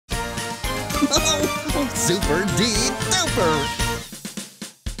Super duper!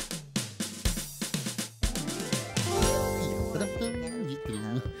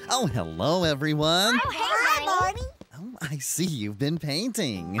 Oh, hello, everyone. Oh, hey, Barney. Oh, I see you've been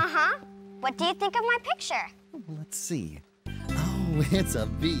painting. Uh-huh. What do you think of my picture? Let's see. Oh, it's a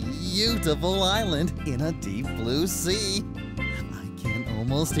beautiful island in a deep blue sea. I can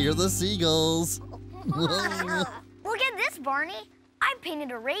almost hear the seagulls. Whoa. Look at this, Barney. I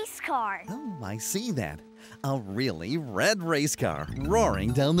painted a race car. Oh, I see that. A really red race car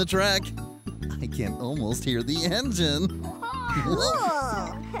roaring down the track. I can almost hear the engine. Cool.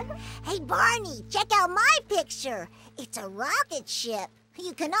 Hey, Barney, check out my picture. It's a rocket ship.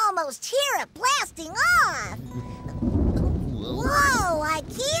 You can almost hear it blasting off. Whoa, I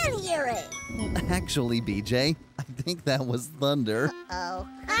can hear it. Actually, BJ, I think that was thunder. Uh-oh.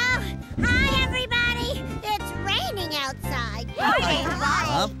 Oh, hi, everybody. It's raining outside.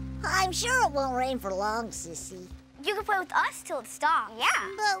 Hi. I'm sure it won't rain for long, Sissy. You can play with us till it stops. Yeah.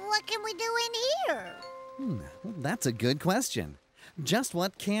 But what can we do in here? Well, that's a good question. Just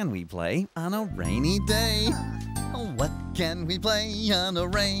what can we play on a rainy day? Oh, what can we play on a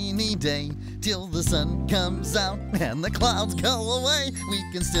rainy day? Till the sun comes out and the clouds go away. We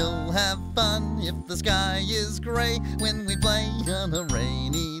can still have fun if the sky is gray when we play on a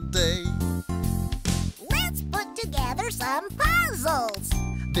rainy day. Let's put together some puzzles.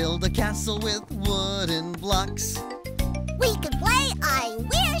 Build a castle with wooden blocks. We could play I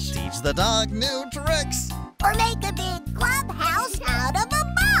Wish. Teach the dog new tricks. Or make a big clubhouse out of a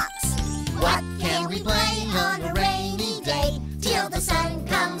box. What can we play on a rainy day? Till the sun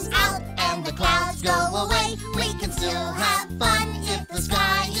comes out and the clouds go away. We can still have fun if the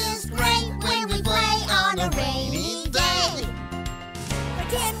sky is gray when we play on a rainy day.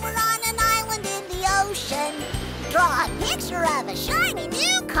 Pretend we're on an island in the ocean. Draw a picture of a shiny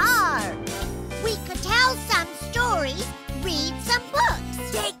new car. We could tell some stories, read some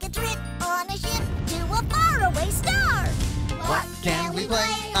books. Take a trip on a ship to a faraway star. What can we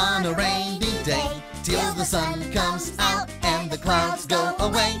play on a rainy day? Till the sun comes out and the clouds go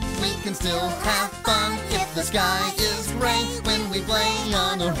away. We can still have fun if the sky is gray when we play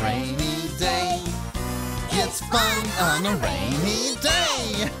on a rainy day. It's fun on a rainy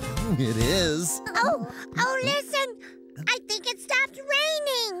day. It is. Oh, listen. I think it stopped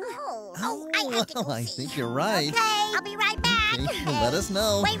raining. I have to go I see. think you're right. Okay, I'll be right back. Okay, well, let us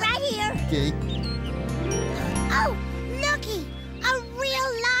know. Wait right here. Okay. Oh, looky, a real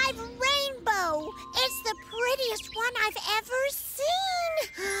live rainbow. It's the prettiest one I've ever seen.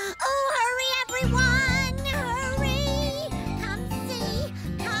 Oh, hurry, everyone, hurry.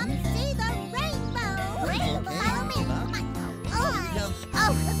 Come see the rainbow. Okay. Follow me. Come on.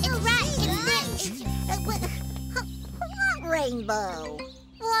 It's right. What rainbow?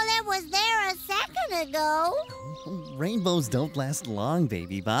 Well, it was there a second ago. Rainbows don't last long,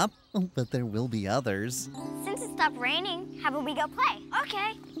 Baby Bop, but there will be others. Since it stopped raining, how about we go play?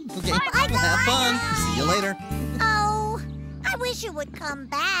 Okay. Okay, Bye, well, have fun. Bye. See you later. Oh, I wish it would come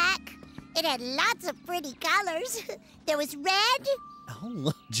back. It had lots of pretty colors. There was red.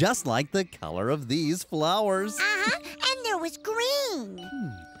 Oh, just like the color of these flowers. And there was green.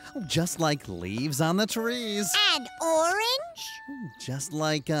 Just like leaves on the trees. And orange. Just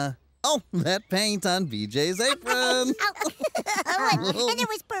like, that paint on BJ's apron. And there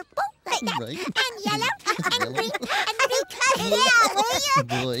was purple. Right. And yellow. And green. And pink. And Oh,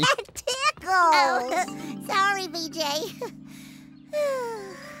 boy. and tickles. Sorry, BJ.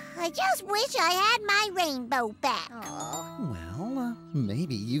 I just wish I had my rainbow back. Well,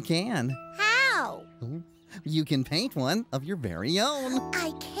 maybe you can. How? You can paint one of your very own.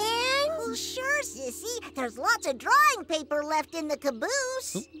 I can? Well, sure, Sissy. There's lots of drawing paper left in the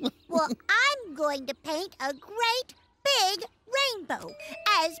caboose. Well, I'm going to paint a great big rainbow.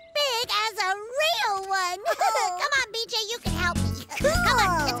 As big as a real one. Come on, BJ, you can help me. Come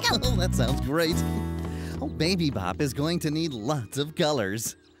on, let's go. Oh, that sounds great. Oh, Baby Bop is going to need lots of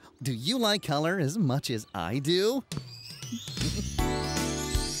colors. Do you like color as much as I do?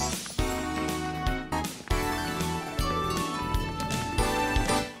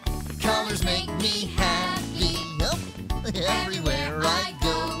 Colors make me happy, everywhere I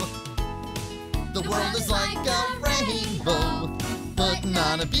go. The world is like a rainbow, putting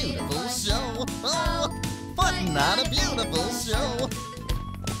on a beautiful show. Oh, putting on a beautiful show.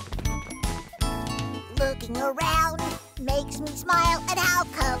 Looking around makes me smile at how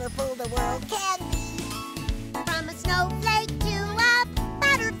colorful the world can be. From a snowflake to a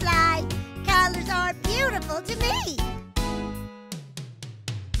butterfly, colors are beautiful to me.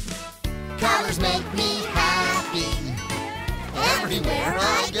 Colors make me happy everywhere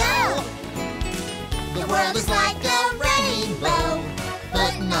I go. world is like a rainbow,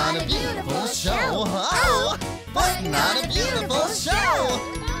 putting on a beautiful show. Oh, putting on a beautiful show.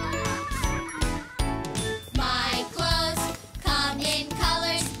 My clothes come in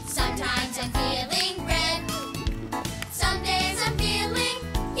colors. Sometimes I'm feeling red. Some days I'm feeling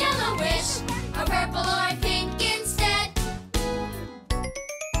yellowish, or purple or pink instead.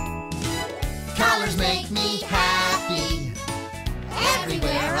 Colors make me happy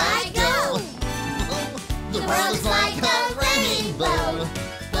everywhere I go. The world is like a rainbow,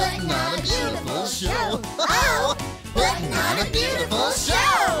 putting on a beautiful show. Oh, putting on a beautiful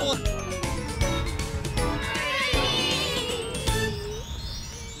show.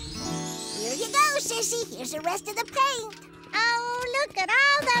 Here you go, Sissy. Here's the rest of the paint. Oh, look at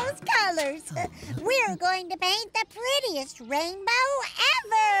all those colors. We're going to paint the prettiest rainbow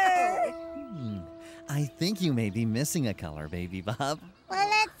ever. I think you may be missing a color, Baby Bob. Well,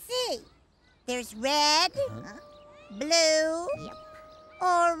 let's see. There's red, blue,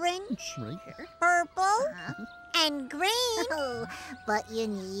 orange, purple, and green. Oh, but you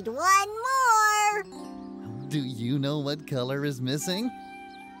need one more. Do you know what color is missing?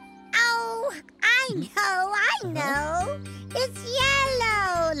 Oh, I know. It's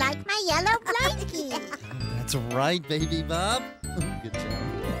yellow, like my yellow blankie. That's right, Baby Bob. Good job.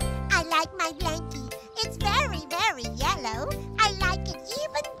 I like my blankie. It's very, very yellow. I like it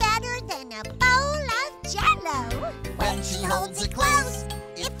even better than a bowl of Jell-O. When she holds it close,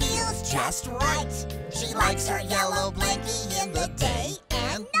 it feels just right. She likes her yellow blankie in the day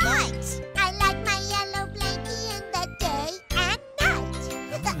and night. I like my yellow blankie in the day and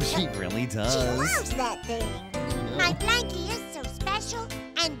night. She really does. She loves that thing. My blankie is so special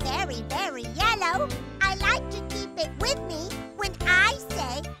and very, very yellow. I like to keep it with me when I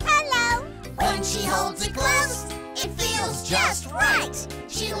say hello. When she holds it close, it feels just right.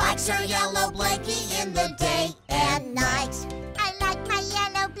 She likes her yellow blankie in the day and night. I like my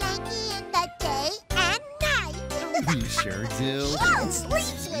yellow blankie in the day and night. You sure do. She even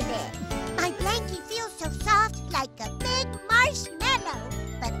sleeps with it. My blankie feels so soft like a big marshmallow.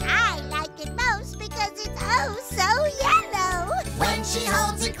 But I like it most because it's oh so yellow. When she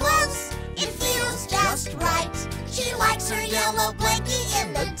holds it close, it feels just right. She likes her yellow blankie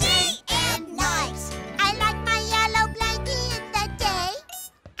in the day and night. I like my yellow blankie in the day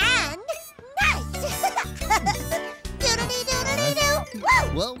and night. Doodly-doodly-doo.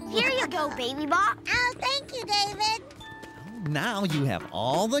 Woo! Whoa. Here you go, Baby Bob. Oh, thank you, David. Now you have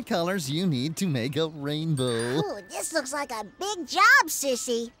all the colors you need to make a rainbow. Ooh, this looks like a big job,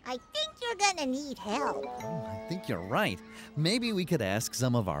 Sissy. I think you're gonna need help. I think you're right. Maybe we could ask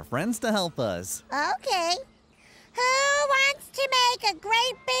some of our friends to help us. Okay. Who wants to make a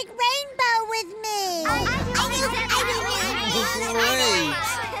great big rainbow with me?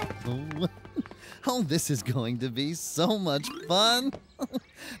 Great! Oh, this is going to be so much fun.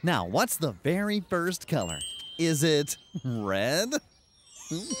 Now, what's the very first color? Is it red?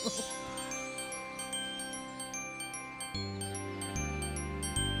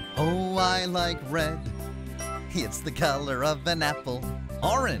 Oh, I like red. It's the color of an apple.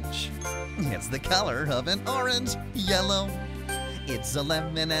 Orange. It's the color of an orange. Yellow. It's a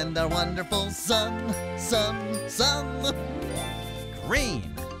lemon and a wonderful sun. Sun. Green.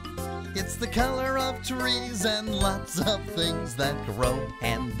 It's the color of trees and lots of things that grow.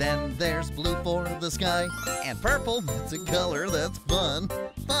 And then there's blue for the sky. And purple, it's a color that's fun.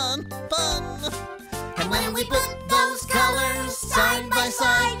 And when we put those colors side by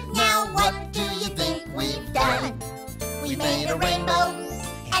side, now what do you think we've done? We made a rainbow,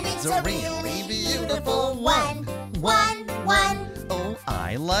 and it's a really beautiful one. Oh,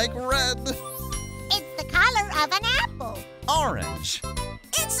 I like red. It's the color of an apple. Orange.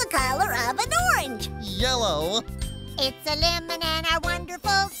 It's the color of an orange. Yellow. It's a lemon and our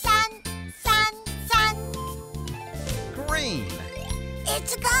wonderful sun. Green.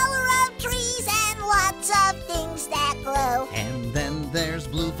 It's the color of trees and lots of things that grow. And then there's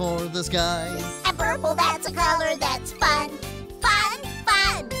blue for the sky. And purple, that's a color that's fun.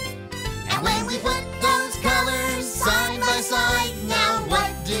 And when we put those colors side by side, now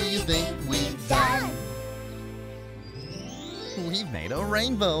what do you think we've done? We've made a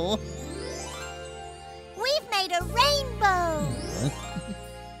rainbow. We've made a rainbow.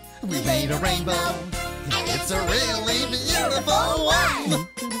 We made a rainbow, and it's a really beautiful one.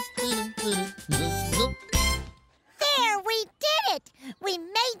 There, we did it. We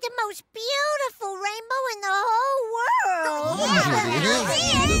made the most beautiful rainbow in the whole world. It is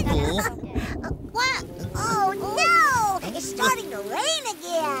beautiful. What? Oh, no! It's starting to rain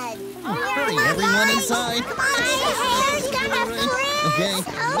again. Hurry, everyone inside. Come on, it's gonna freeze. Okay,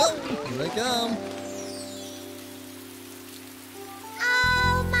 Oh. whoa, here I come.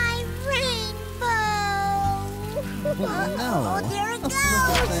 Oh, there it goes. Look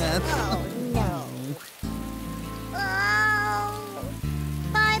at that. Oh, no. Oh,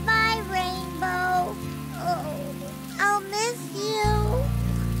 bye-bye, Rainbow. Oh, I'll miss you.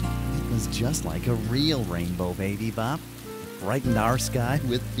 It was just like a real rainbow, Baby Bop. Brightened our sky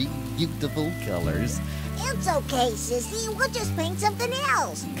with beautiful colors. It's okay, Sissy. We'll just paint something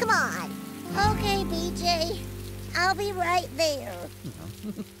else. Come on. Okay, BJ. I'll be right there.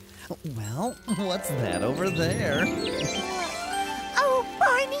 Well, what's that over there? Oh,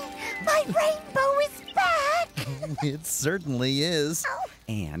 Barney, my rainbow is back. It certainly is. Oh.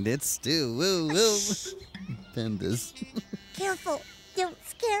 And it's stupendous. Careful. Don't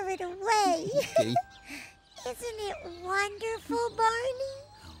scare it away. Okay. Isn't it wonderful, Barney?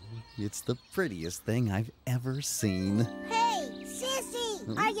 It's the prettiest thing I've ever seen. Hey,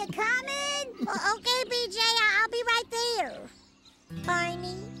 Sissy, are you coming? Okay, BJ, I'll be right there.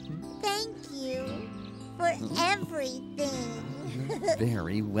 Barney, thank you for everything.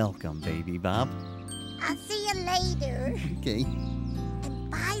 Very welcome, Baby Bop. I'll see you later. Okay. And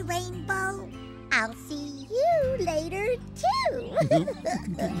bye, Rainbow. I'll see you later, too.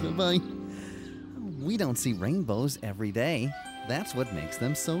 Bye-bye. We don't see rainbows every day. That's what makes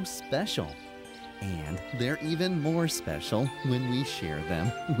them so special. And they're even more special when we share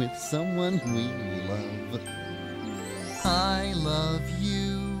them with someone we love. I love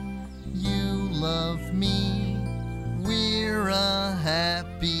you, you love me. We're a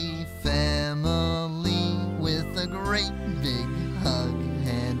happy family with a great big hug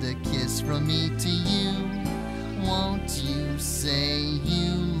and a kiss from me to you. Won't you say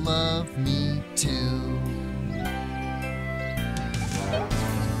you love me too?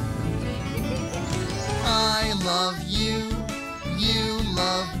 I love you, you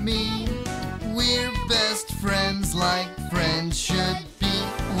love me. We're best friends like friends should be.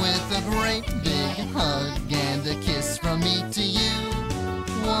 With a great big hug and a kiss from me to you.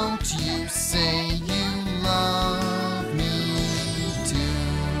 Won't you say you love me too?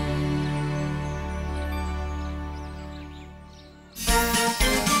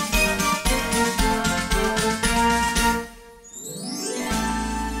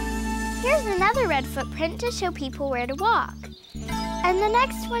 Here's another red footprint to show people where to walk. And the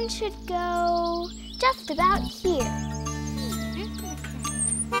next one should go just about here.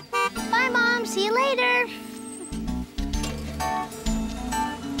 Bye, Mom. See you later.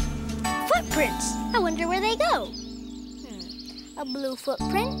 Footprints. I wonder where they go. A blue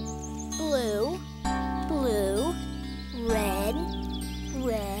footprint. Blue. Blue. Red.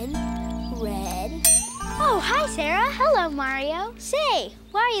 Red. Red. Oh, hi, Sarah. Hello, Mario. Say,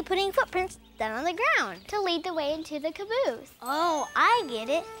 why are you putting footprints down on the ground? To lead the way into the caboose. Oh, I get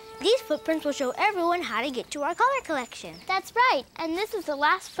it. These footprints will show everyone how to get to our color collection. That's right, and this is the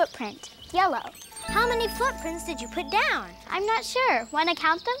last footprint, yellow. How many footprints did you put down? I'm not sure. Want to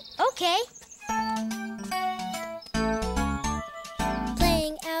count them? Okay.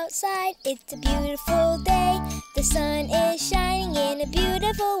 Playing outside, it's a beautiful day. The sun is shining in a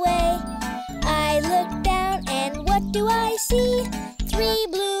beautiful way. I look down and what do I see? 3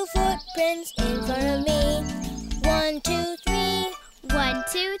 blue footprints in front of me. 1, 2, 3. 1,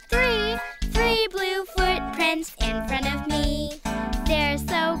 2, 3. 3 blue footprints in front of me. They're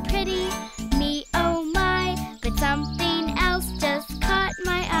so pretty, me oh my. But something else just caught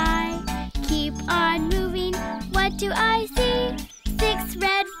my eye. Keep on moving, what do I see? 6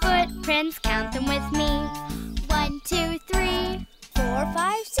 red footprints, count them with me. 1, 2, 3. 4,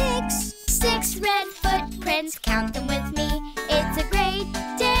 5, 6. 6 red footprints, count them with me. It's a great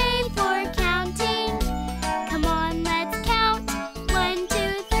day for counting. Come on, let's count. 1,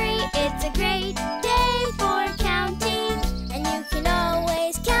 2, 3. It's a great day for counting. And you can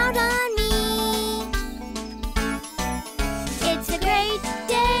always count on me. It's a great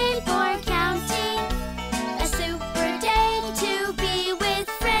day for counting. A super day to be with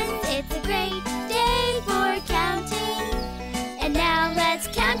friends. It's a great day for counting. And now let's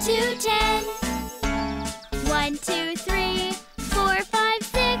count to 10. 1, 2, 3, 4, 5,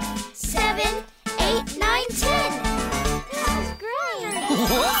 6, 7, 8, 9, 10. That's great.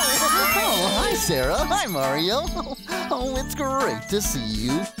 Oh, hi, Sarah. Hi, Mario. Oh, it's great to see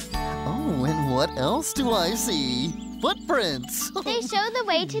you. Oh, and what else do I see? Footprints. They show the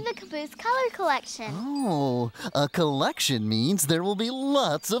way to the caboose color collection. Oh, a collection means there will be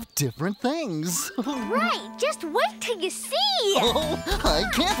lots of different things. Right, just wait till you see. Oh, I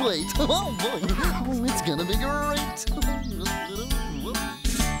can't wait. Oh, boy. Oh, it's gonna be great.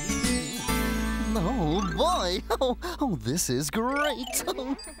 Oh, boy. Oh, this is great.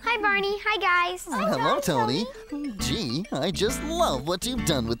 Hi, Barney. Hi, guys. Hello, Tony. Gee, I just love what you've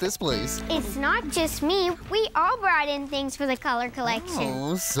done with this place. It's not just me. We all brought in things for the color collection.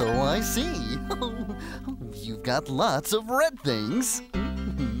 Oh, so I see. You've got lots of red things.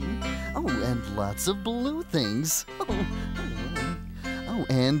 Oh, and lots of blue things. Oh,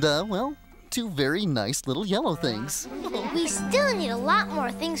 and, well, 2 very nice little yellow things. We still need a lot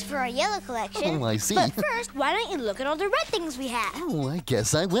more things for our yellow collection. Oh, I see. But first, why don't you look at all the red things we have? Oh, I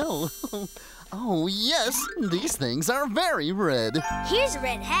guess I will. Oh, yes, these things are very red. Here's a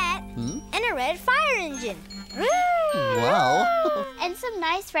red hat and a red fire engine. Wow. And some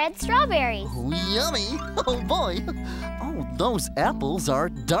nice red strawberries. Oh, yummy. Oh, boy. Oh, those apples are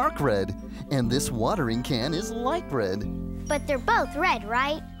dark red, and this watering can is light red. But they're both red,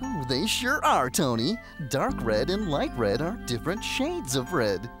 right? Oh, they sure are, Tony. Dark red and light red are different shades of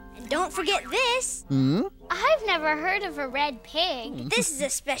red. And don't forget this. I've never heard of a red pig. This is a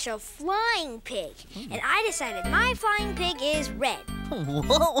special flying pig. And I decided my flying pig is red.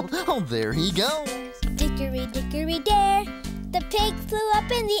 Whoa, oh, there he goes. Dickory, dickory, dare, the pig flew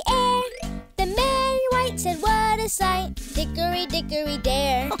up in the air. The Merry Wight said, what a sight, dickory, dickory,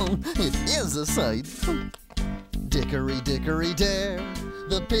 dare. Oh, it is a sight. Dickory, dickory, dare,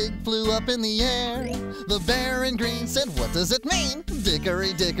 the pig flew up in the air. The bear in green said, what does it mean?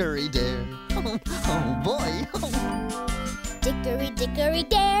 Dickory, dickory, dare. Oh, boy. Dickory, dickory,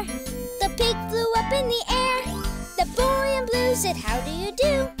 dare, the pig flew up in the air. The boy in blue said, how do you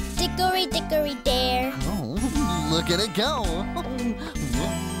do? Dickory, dickory, dare. Oh, look at it go.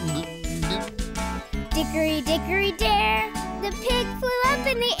 Dickory, dickory, dare, the pig flew up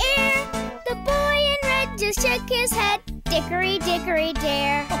in the air. The boy in red just shook his head. Dickory, dickory,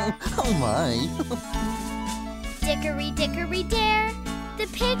 dare. Oh, my. Dickory, dickory, dare, the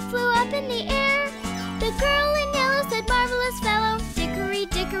pig flew up in the air. The girl in yellow said, marvelous fellow, dickory,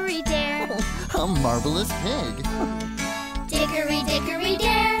 dickory, dare. A marvelous pig. Dickory, dickory,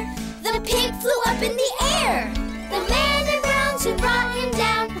 dare, the pig flew up in the air. The man in brown soon brought him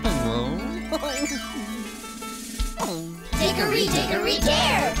down. Dickory, dickory,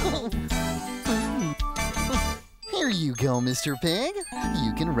 dare. Here you go, Mr. Pig.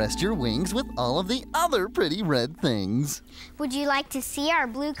 You can rest your wings with all of the other pretty red things. Would you like to see our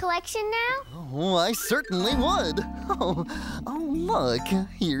blue collection now? Oh, I certainly would. Oh, look.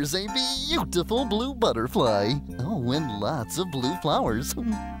 Here's a beautiful blue butterfly. Oh, and lots of blue flowers.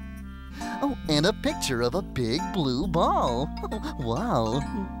 Oh, and a picture of a big blue ball. Wow.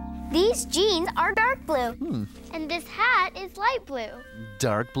 These jeans are dark blue, and this hat is light blue.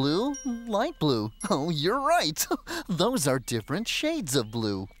 Dark blue, light blue. Oh, you're right. Those are different shades of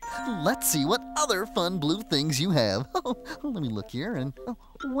blue. Let's see what other fun blue things you have. Let me look here and...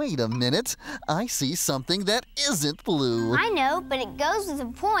 wait a minute. I see something that isn't blue. I know, but it goes with a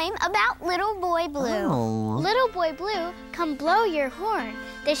poem about Little Boy Blue. Oh. Little Boy Blue, come blow your horn.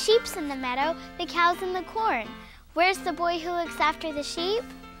 The sheep's in the meadow, the cow's in the corn. Where's the boy who looks after the sheep?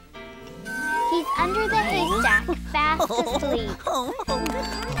 He's under the haystack, fast asleep. Oh,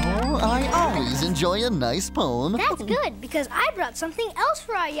 I always enjoy a nice poem. That's good, because I brought something else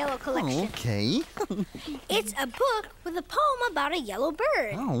for our yellow collection. Okay. It's a book with a poem about a yellow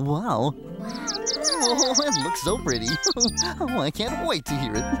bird. Oh, wow. Oh, it looks so pretty. Oh, I can't wait to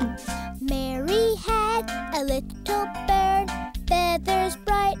hear it. Mary had a little bird, feathers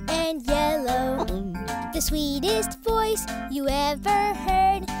bright and yellow. The sweetest voice you ever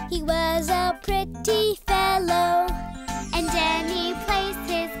heard. He was a pretty fellow. And any place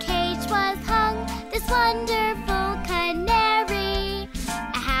his cage was hung, this wonderful canary.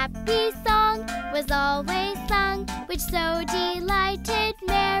 A happy song was always sung, which so delighted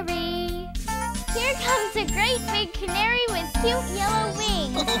Mary. Here comes a great big canary with cute yellow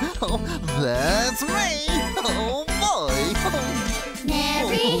wings. Oh, that's me. Oh, boy.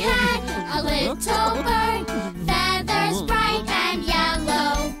 Mary had a little bird, feathers bright and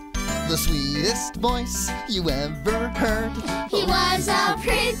yellow. The sweetest voice you ever heard. He was a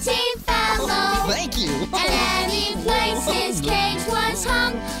pretty fellow. Thank you. And any place his cage was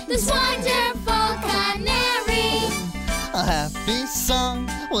hung, this wonderful canary. A happy song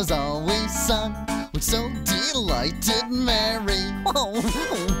was always sung, which so delighted Mary. Oh,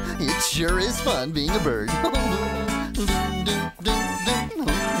 it sure is fun being a bird.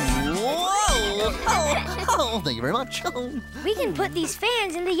 Oh, thank you very much. We can put these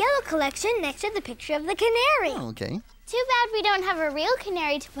fans in the yellow collection next to the picture of the canary. Okay. Too bad we don't have a real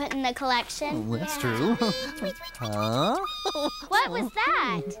canary to put in the collection. That's true. Huh? What was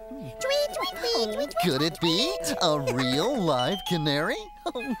that? Could it be a real live canary?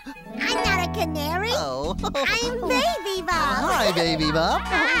 I'm not a canary. Oh. I'm Baby Bob. Hi, Baby Bob.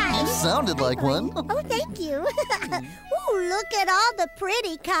 Hi. You sounded like one. Oh, thank you. Ooh, look at all the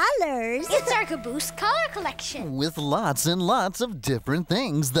pretty colors. It's our caboose color collection. With lots and lots of different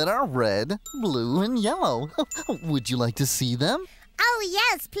things that are red, blue, and yellow. Would you like to see them? Oh,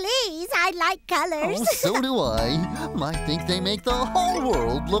 yes, please. I like colors. Oh, so do I. I think they make the whole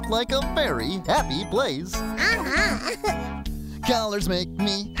world look like a very happy place. Colors make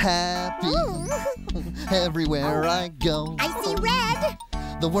me happy. Everywhere I go. I see red.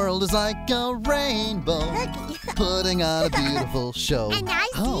 The world is like a rainbow, putting on a beautiful show. And I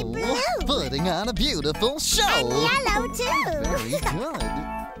see blue. Putting on a beautiful show. And yellow, too. Very good.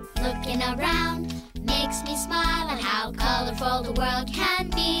 Looking around makes me smile at how colorful the world can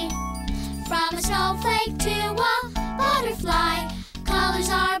be. From a snowflake to a butterfly,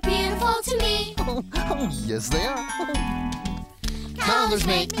 colors are beautiful to me. Oh, yes, they are. Colors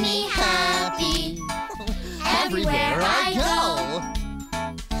make me happy. Everywhere I go.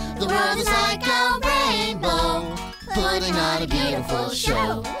 The world is like a rainbow, putting on a beautiful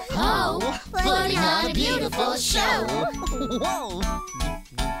show. Oh, putting on a beautiful show. Whoa.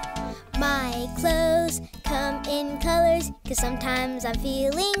 My clothes come in colors, 'cause sometimes I'm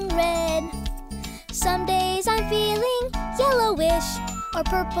feeling red. Some days I'm feeling yellowish, or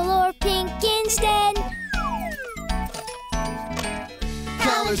purple or pink instead.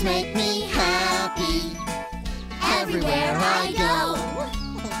 Colors make me happy. Everywhere I go.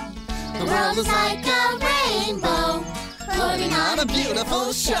 The world is like a rainbow, Putting on a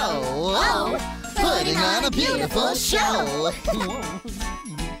beautiful show. Oh, putting on a beautiful show.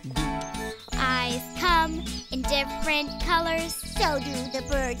 Eyes come in different colors. So do the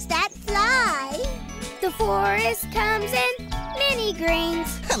birds that fly. The forest comes in many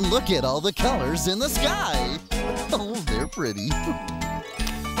greens. And look at all the colors in the sky. Oh, they're pretty.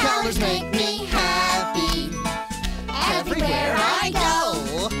 Colors make me happy. Everywhere I go.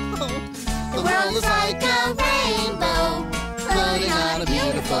 The world is like a rainbow, putting on a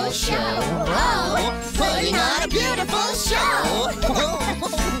beautiful show. Oh, putting on a beautiful show.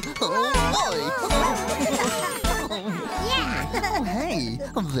 Oh, boy. Yeah. Hey,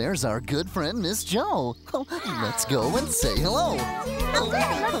 there's our good friend, Miss Jo. Let's go and say hello. Oh,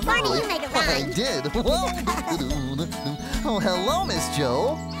 good. Look, Barney, you made a I rhyme. did. Oh, hello, Miss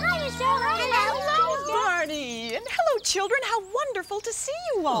Jo. Hi, Miss Jo. Hello. Barney, and hello, children. How wonderful to see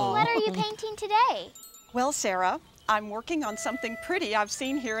you all. What are you painting today? Well, Sarah, I'm working on something pretty I've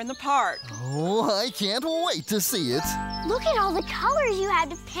seen here in the park. Oh, I can't wait to see it. Look at all the colors you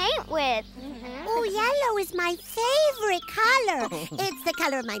had to paint with. Oh, yellow is my favorite color. It's the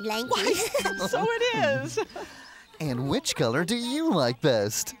color of my blanket. So it is. And which color do you like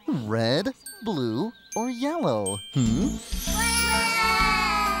best? Red, blue, or yellow?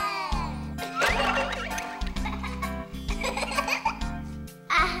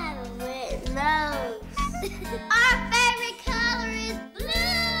 I have a red nose. Our favorite color is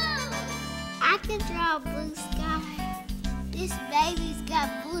blue. I can draw a blue sky. This baby's got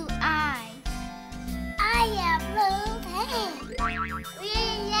blue eyes. I have blue hands. We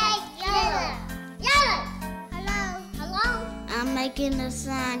like yellow. Yellow. Hello. Hello. I'm making the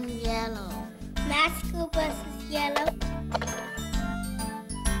sun yellow. My school bus is yellow.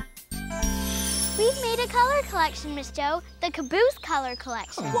 We've made a color collection, Miss Jo. The caboose color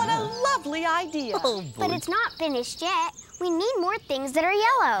collection. What a lovely idea. Oh, boy. But it's not finished yet. We need more things that are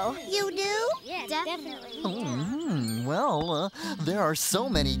yellow. You do? Yeah, definitely. Well, there are so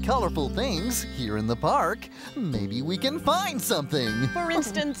many colorful things here in the park. Maybe we can find something. For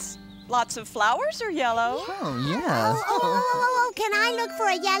instance, lots of flowers are yellow. Oh, yeah. Oh, can I look for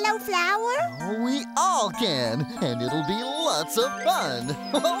a yellow flower? Oh, we all can, and it'll be lots of fun.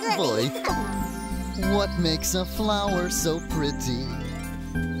 Oh, boy. What makes a flower so pretty?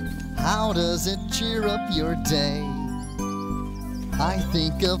 How does it cheer up your day? I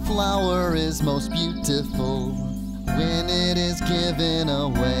think a flower is most beautiful when it is given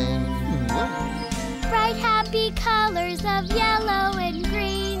away. Bright, happy colors of yellow and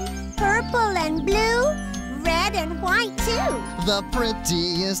green. Purple and blue, red and white too. The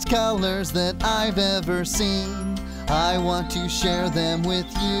prettiest colors that I've ever seen. I want to share them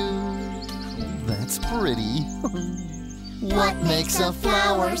with you. That's pretty. What makes a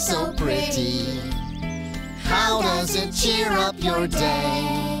flower so pretty? How does it cheer up your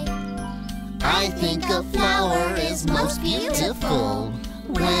day? I think a flower is most beautiful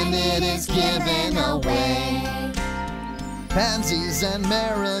when it is given away. Pansies and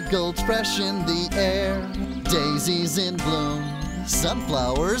marigolds fresh in the air. Daisies in bloom,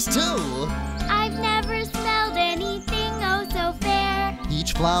 sunflowers too. I've never smelled anything oh so fair.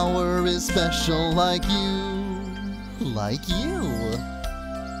 Each flower is special like you. Like you.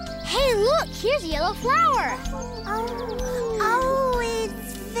 Hey, look, here's a yellow flower. Oh,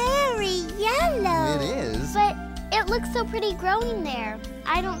 it's very yellow. It is. But it looks so pretty growing there.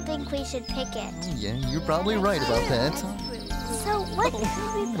 I don't think we should pick it. Yeah, you're probably right about that. So what could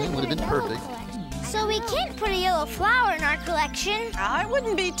we put It would have in been our yellow perfect. collection? So we can't put a yellow flower in our collection. I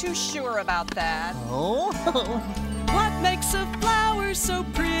wouldn't be too sure about that. Oh, What makes a flower so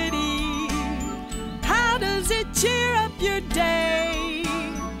pretty? How does it cheer up your day?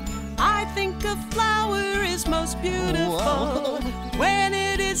 I think a flower is most beautiful Whoa. when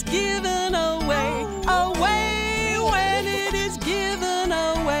it is given away, when it is given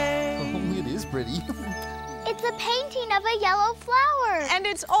away. it is pretty. It's a painting of a yellow flower. And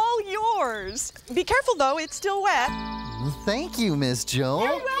it's all yours. Be careful, though. It's still wet. Thank you, Miss Jo.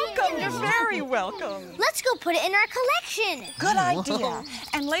 Welcome. You're very welcome. Let's go put it in our collection. Good idea.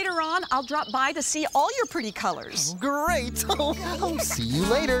 And later on, I'll drop by to see all your pretty colors. Great. Oh, see you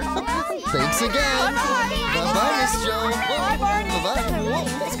later. Thanks again. Bye-bye, Miss Jo. Bye, Barney. Bye-bye.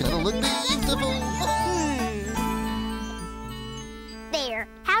 Whoa, it's gonna look beautiful. There.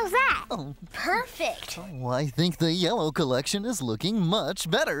 How's that? Oh. Perfect. Oh, I think the yellow collection is looking much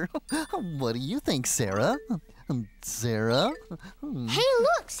better. What do you think, Sarah? Sarah? Hey,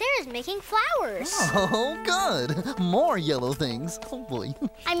 look, Sarah's making flowers. Oh, good. More yellow things. Oh, boy.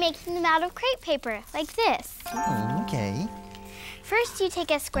 I'm making them out of crepe paper, like this. Okay. First, you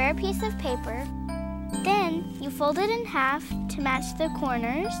take a square piece of paper. Then, you fold it in half to match the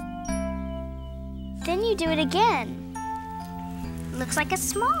corners. Then you do it again. Looks like a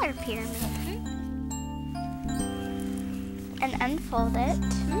smaller pyramid. And unfold it.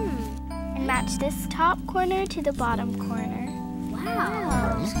 And match this top corner to the bottom corner.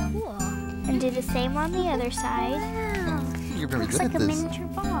 Wow, that's cool. And do the same on the other side. You're very Looks good like at a this. miniature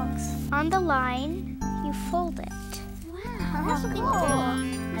box. On the line, you fold it. Wow, that's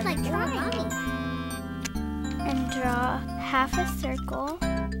cool. It's like drawing. And draw half a circle.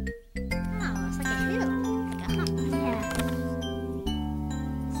 Wow, it's like a hill. Like a hump. Yeah.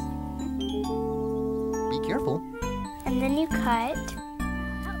 Be careful. And then you cut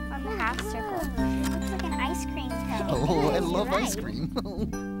on the half circle. It looks like an ice cream cone. Oh, I love ice cream.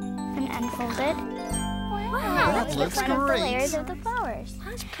 And unfold it. Wow, That That's looks one of the great. layers of the flowers.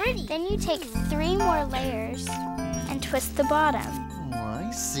 that's pretty. Then you take 3 more layers and twist the bottom Oh,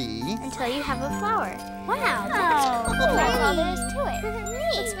 I see. until you have a flower. Wow, That's all there is to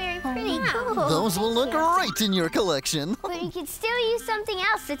it. It's very pretty. Those will look great in your collection. But you could still use something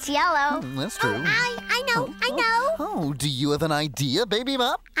else that's yellow. That's true. I know. Oh, do you have an idea, Baby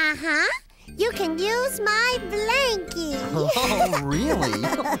Bop? Uh-huh. You can use my blankie. Oh, really?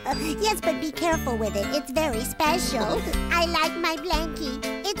 Yes, but be careful with it. It's very special. I like my blankie.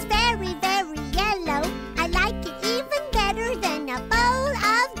 It's very, very yellow. I like it even better than a bowl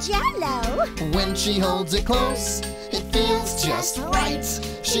of Jell-O. When she holds it close, it feels just right.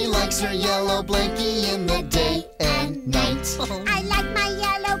 She likes her yellow blankie in the day and night. I like my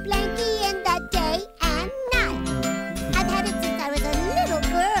yellow blankie in the day and night. I've had it since I was a little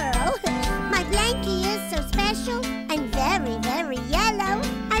girl. My blankie is so special and very, very yellow.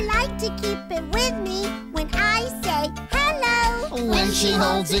 I like to keep it with me when I say hello. When she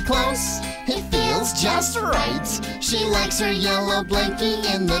holds it close, it feels just right. She likes her yellow blankie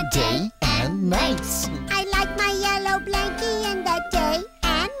in the day and night. I like my yellow blankie in the day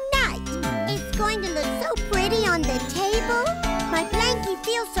and night. It's going to look so pretty on the table. My blankie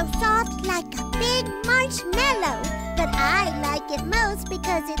feels so soft like a big marshmallow. But I like it most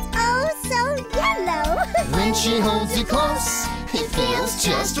because it's oh so yellow. When she holds it close, it feels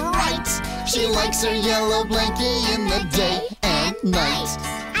just right. She likes her yellow blankie in the day and night.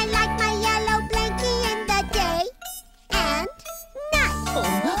 I like my yellow blankie in the day and night.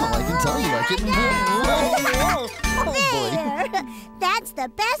 Oh, I can tell you like it. Oh, boy. There. That's the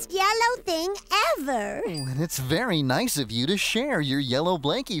best yellow thing ever. And it's very nice of you to share your yellow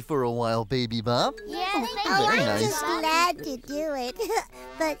blankie for a while, Baby Bop. Yes, Oh, Very I'm nice. just glad to do it.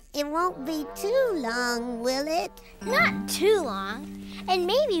 But it won't be too long, will it? Not too long. And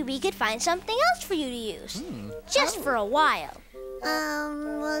maybe we could find something else for you to use. Just for a while.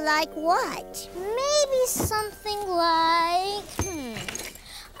 Like what? Maybe something like...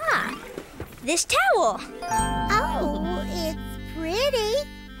 this towel. Oh, it's pretty.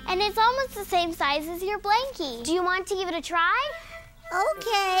 And it's almost the same size as your blankie. Do you want to give it a try?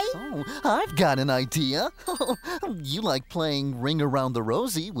 Okay. Oh, I've got an idea. You like playing Ring Around the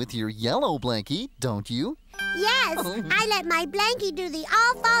Rosie with your yellow blankie, don't you? Yes, I let my blankie do the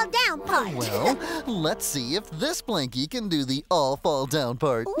all fall down part. Well, let's see if this blankie can do the all fall down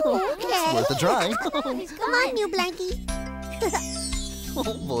part. Ooh, okay. It's worth a try. Come on, new blankie.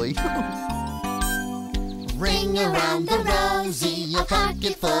 Oh, boy. Ring around the rosy, a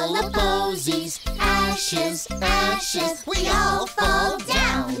pocket full of posies. Ashes, ashes, we all fall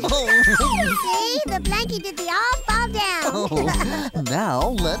down. See, the blankie did the all fall down. Oh, now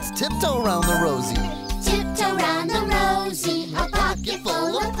let's tiptoe around the rosy. Tiptoe round the rosy, a pocket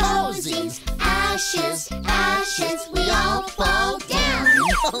full of posies. Ashes, ashes, we all fall down.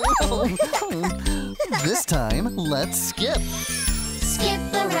 This time, let's skip.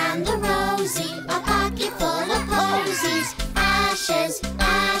 Skip around the rosy, a pocket full of posies. Ashes,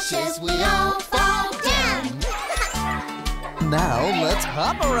 ashes, we all fall down. Now let's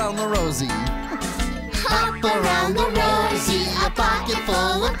hop around the rosy. Hop around the rosy, a pocket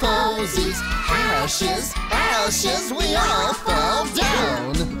full of posies. Ashes, ashes, we all fall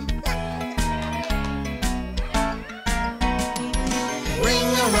down. Ring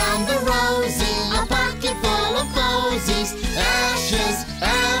around the rosy, a pocket full of posies. Ashes,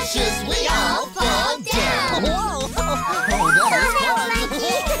 ashes, we all fall down. Whoa!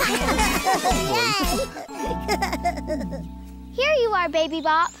 Here you are, Baby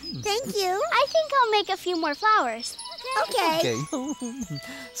Bop. Thank you. I think I'll make a few more flowers. Okay. Okay.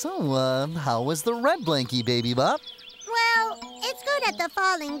 So, how was the red blankie, Baby Bop? Well, it's good at the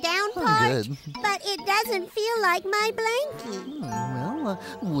falling down part, Good. but it doesn't feel like my blankie. Well,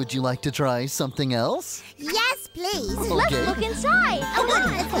 would you like to try something else? Yes, please. Let's Okay. look inside. Come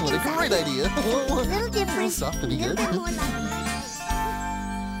on, let's What look a inside. great idea. A little different. Soft to be A little good. bit more like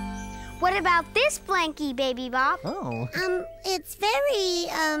What about this blankie, Baby Bop? Oh, it's very,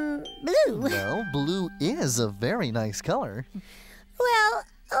 blue. well, blue is a very nice color. Well,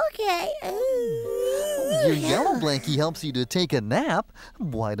 okay. Your yellow blankie helps you to take a nap.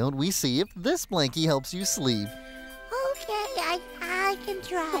 Why don't we see if this blankie helps you sleep? Okay, I can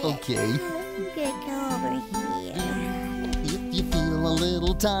try it. Okay. I'm gonna go over here. If you feel a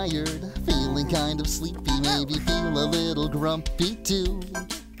little tired, feeling kind of sleepy, maybe feel a little grumpy too.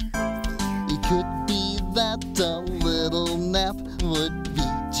 It could be that a little nap would be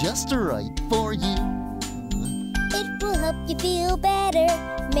just right for you. It will help you feel better,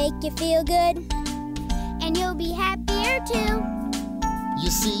 make you feel good. And you'll be happier too. You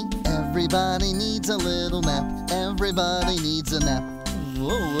see, everybody needs a little nap. Everybody needs a nap.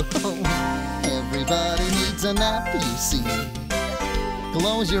 Whoa. Everybody needs a nap, you see.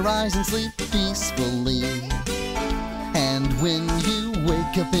 Close your eyes and sleep peacefully. And when you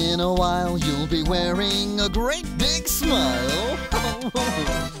wake up in a while, you'll be wearing a great big smile.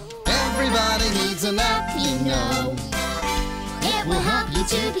 Everybody needs a nap, you know. It will help you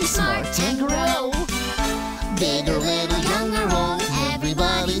to be smart and grow. Big or little, young or old,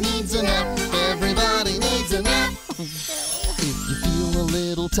 everybody needs a nap. Everybody needs a nap. If you feel a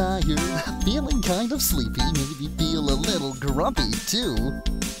little tired, feeling kind of sleepy, maybe feel a little grumpy too.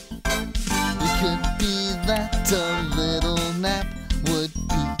 It could be that a little nap would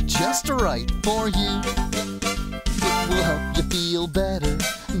be just right for you. It will help you feel better,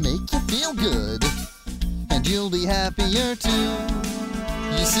 make you feel good, and you'll be happier too.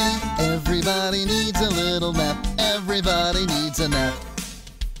 You see, everybody needs a little nap. Everybody needs a nap.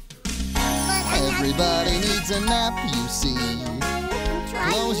 Everybody needs a nap, you see.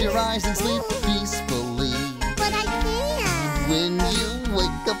 Close your eyes and sleep peacefully. But I can't. When you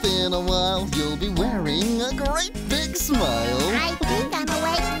wake up in a while, you'll be wearing a great big smile. I think I'm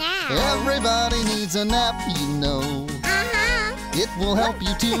awake now. Everybody needs a nap, you know. It will help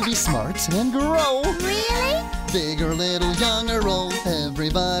you to be smart and grow. Really? Big or little, young or old,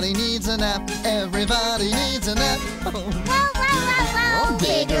 everybody needs a nap. Everybody needs a nap. Whoa, whoa, whoa, whoa.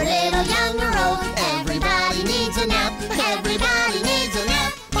 Big or little, young or old, everybody needs a nap. Everybody needs a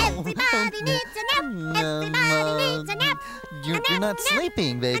nap. Everybody needs a nap. Everybody needs a nap. You're not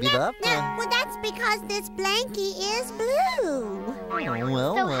sleeping, Baby Bop. Well, that's because this blankie is blue.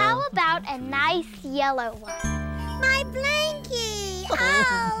 Well, So how about a nice yellow one? My blankie.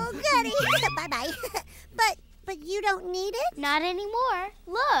 Oh, goody. Bye-bye. But you don't need it? Not anymore.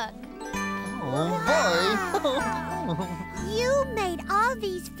 Look. oh boy. You made all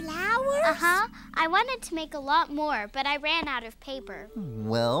these flowers? Uh-huh. I wanted to make a lot more, but I ran out of paper.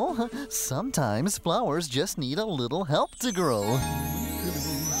 Well, sometimes flowers just need a little help to grow.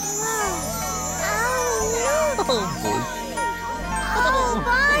 Oh, look. Oh boy. Oh,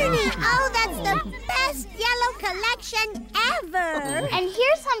 Barney. Oh, that's the best yellow collection ever. ever. And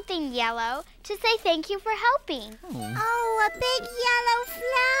here's something yellow to say thank you for helping. Oh, a big yellow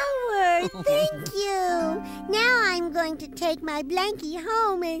flower. Thank you. Now I'm going to take my blankie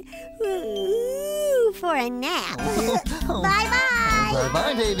home and for a nap. Bye-bye.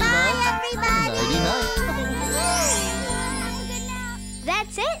 Bye-bye, baby. Bye, everybody. Nighty-night.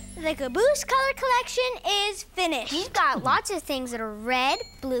 That's it. The Caboose color collection is finished. We've got lots of things that are red,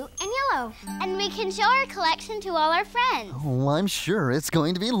 blue, and yellow. And we can show our collection to all our friends. Oh, I'm sure it's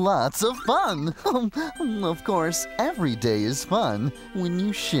going to be lots of fun. Of course, every day is fun when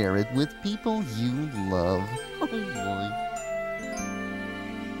you share it with people you love. Oh, boy.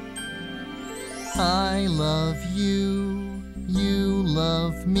 I love you, you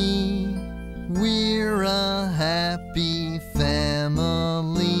love me. We're a happy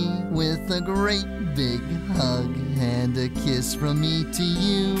family with a great big hug and a kiss from me to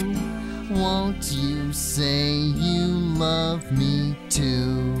you. Won't you say you love me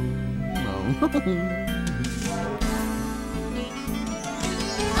too?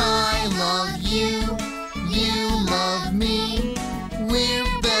 I love you, you love me.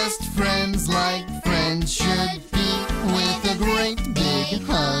 We're best friends like friends should be, with a great big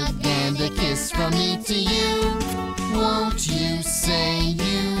hug and a kiss from me to you. Won't you say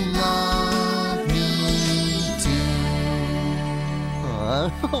you love me too?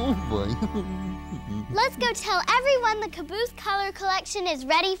 Oh boy. Let's go tell everyone the Caboose color collection is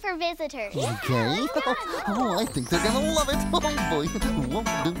ready for visitors. Okay. Oh, I think they're gonna love it. Oh boy.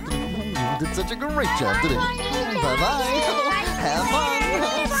 You did such a great job today. Bye-bye. Have fun.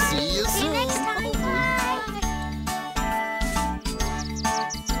 See you soon. Oh, boy.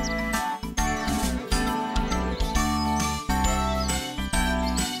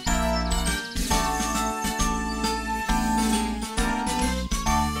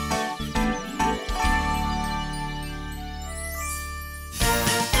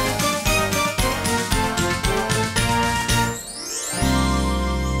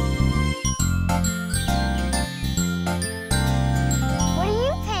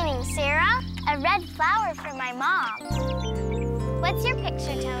 What's your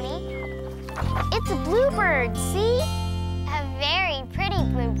picture, Tony? It's a bluebird, see? A very pretty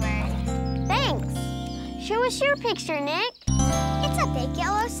bluebird. Thanks. Show us your picture, Nick. It's a big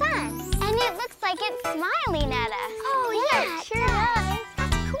yellow sun. And it looks like it's smiling at us. Oh, yeah, it sure does.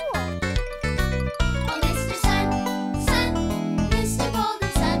 That's cool. Oh, Mr. Sun, Sun, Mr.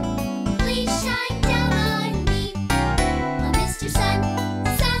 Golden Sun, please shine down on me. Oh, Mr. Sun,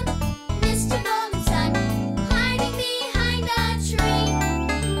 Sun, Mr. Golden Sun, hiding behind a tree.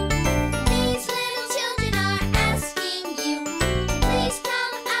 These little children are asking you, please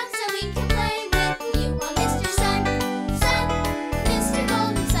come out so we can play with you. Oh, Mr. Sun, Sun, Mr.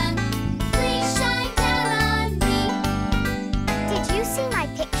 Golden Sun, please shine down on me. Did you see my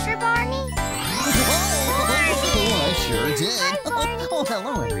picture, Barney? Oh, I sure did. Hi, Barney. Oh,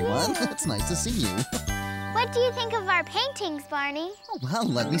 hello, everyone. It's nice to see you. What do you think of our paintings, Barney? Oh, well,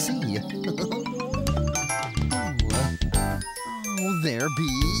 let me see. Oh, they're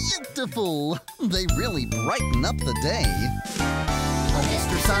beautiful. They really brighten up the day. Oh,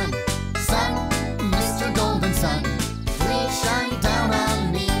 Mr. Sun, Sun, Mr. Golden Sun, please shine down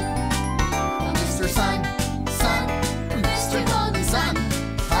on me. Oh, Mr. Sun, Sun, Mr. Golden Sun,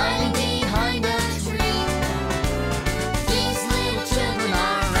 hiding behind a tree. These little children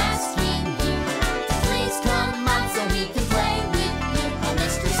are asking you, please come out so we can play with you. Oh,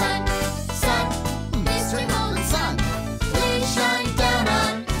 Mr. Sun, Sun, Mr. Golden Sun, please shine down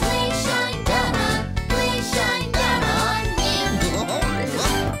on, please shine down on, please shine down on me.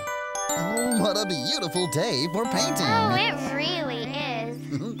 Oh, what a beautiful day for painting. Oh, it really is.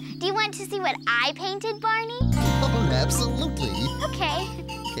 Do you want to see what I painted, Barney? Oh, absolutely. Okay.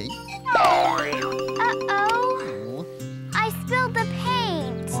 Okay. Uh-oh. Oh, I spilled the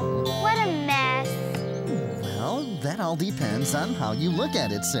paint. What a mess. well, that all depends on how you look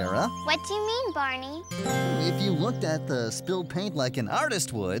at it, Sarah. What do you mean, Barney? If you looked at the spilled paint like an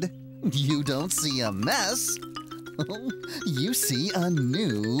artist would, you don't see a mess. You see a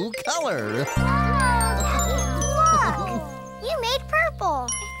new color. Whoa! You made purple.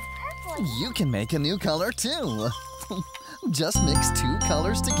 It's purple. You can make a new color too. Just mix two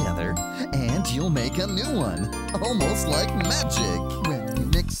colors together and you'll make a new one, almost like magic. When you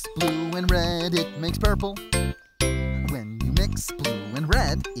mix blue and red, it makes purple. When you mix blue and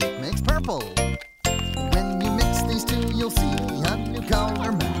red, it makes purple. When you mix these two, you'll see a new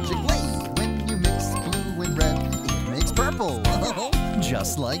color magically. When you mix blue and red, it makes purple.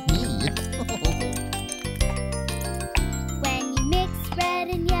 Just like me. When you mix red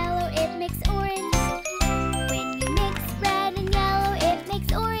and yellow, it makes orange. When you mix red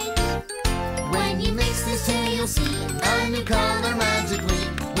you'll see a new color magically.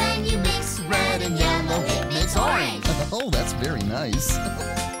 When you mix red and yellow, it makes orange. Oh, that's very nice.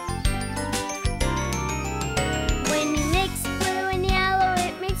 When you mix blue and yellow,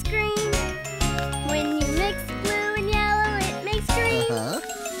 it makes green. When you mix blue and yellow, it makes green.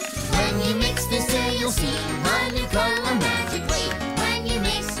 When you mix this two, you'll see a new color magically. When you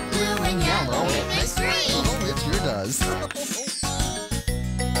mix blue and yellow, it makes green. Oh, it sure does.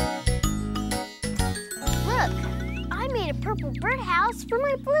 Look, I made a purple birdhouse for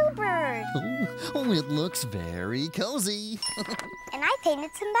my bluebird. Oh, it looks very cozy. And I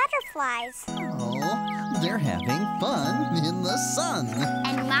painted some butterflies. Oh, they're having fun in the sun.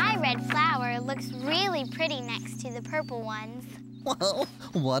 And my red flower looks really pretty next to the purple ones. Well,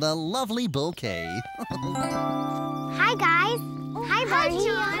 what a lovely bouquet. Hi, guys. Hi, Barney.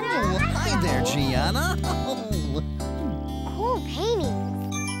 Oh, hi there, Gianna. Oh, Cool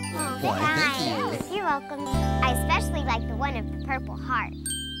paintings. why, thank you. You're welcome. I especially like the one of the purple heart.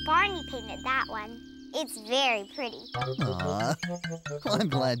 Barney painted that one. It's very pretty. Aw, I'm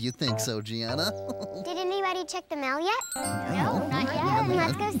glad you think so, Gianna. Did anybody check the mail yet? No, not yet. Then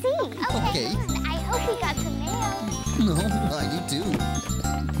let's go see. Okay. I hope we got some mail. No, I do too.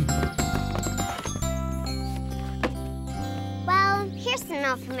 Well, here's some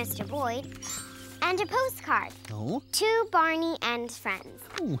mail from Mr. Boyd. And a postcard. Oh, To Barney and friends.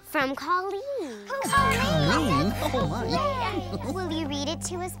 Oh. From Colleen. Colleen. Oh, my. Will you read it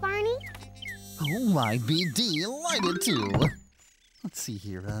to us, Barney? Oh, I'd be delighted to. Let's see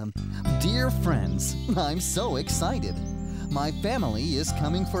here. Dear friends, I'm so excited. My family is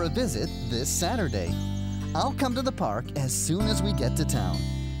coming for a visit this Saturday. I'll come to the park as soon as we get to town.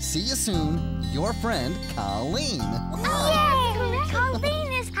 See you soon, your friend, Colleen. Yay!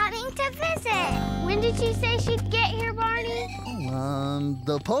 Colleen is coming to visit. When did she say she'd get here, Barney?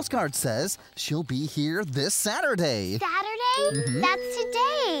 The postcard says she'll be here this Saturday. Saturday? That's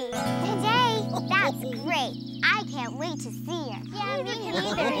today. Today? That's great. I can't wait to see her. Yeah, me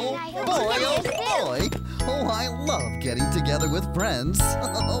neither. I hope Boy, she oh gets here boy! Oh, I love getting together with friends.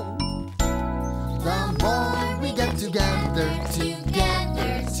 The more we get together,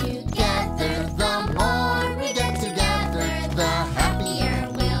 together, together, the more we get together, the happier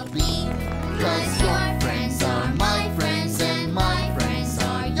we'll be. 'Cause your friends are my friends and my friends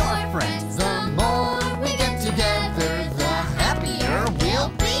are your friends. The more we get together, the happier we'll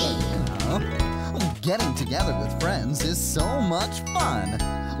be. Getting together with friends is so much fun.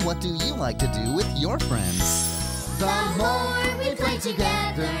 What do you like to do with your friends? The more we play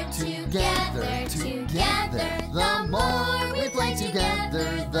together, together, together, the more we play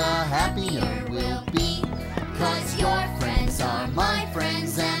together, the happier we'll be. 'Cause your friends are my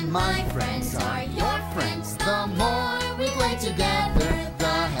friends and my friends are your friends. The more we play together,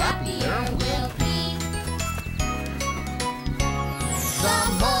 the happier we'll be. The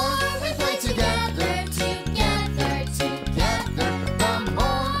more we play together, together, together, the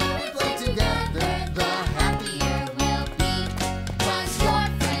more we play together, the happier we'll be. 'Cause your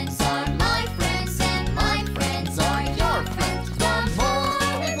friends are my friends and my friends are your friends. The more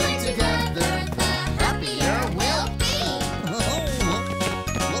we play together, the happier we'll be.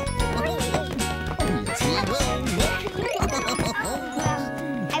 Yes, we will.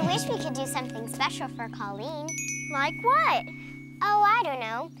 I wish we could do something special for Colleen. Like what? Oh, I don't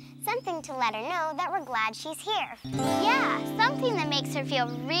know. Something to let her know that we're glad she's here. Yeah, something that makes her feel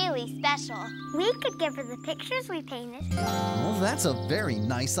really special. We could give her the pictures we painted. Well, that's a very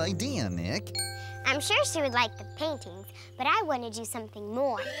nice idea, Nick. I'm sure she would like the paintings, but I want to do something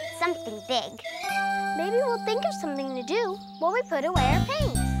more, something big. Maybe we'll think of something to do while we put away our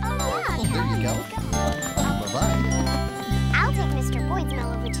paints. Oh, yeah, There you go. Bye-bye. I'll take Mr. Boyd's mail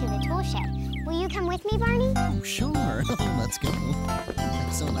over to the tool shed. Will you come with me, Barney? Oh, sure. Let's go.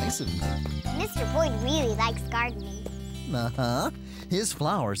 That's so nice of you. Mr. Boyd really likes gardening. Uh-huh. His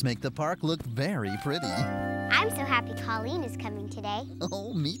flowers make the park look very pretty. I'm so happy Colleen is coming today.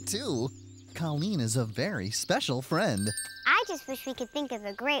 Oh, me too. Colleen is a very special friend. I just wish we could think of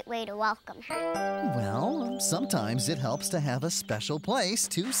a great way to welcome her. Well, sometimes it helps to have a special place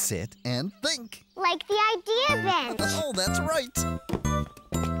to sit and think. Like the idea bench. Oh, that's right.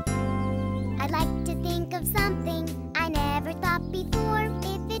 I'd like to think of something I never thought before.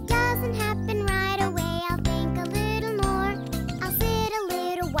 If it doesn't happen right away, I'll think a little more. I'll sit a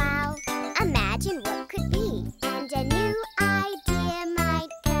little while, imagine what could be, and a new idea might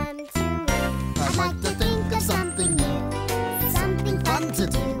come to me. I'd like to think of something new, something fun to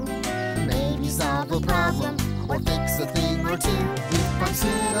do. Maybe solve a problem or fix a thing or two. If I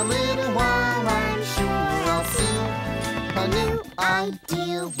sit a little while, I'm sure I'll see a new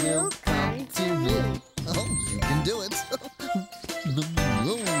idea will come to me. Oh, you can do it.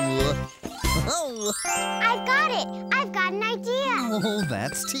 Oh. I've got it! I've got an idea! Oh,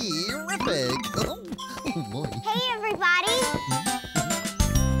 that's terrific! Oh, boy. Hey, everybody!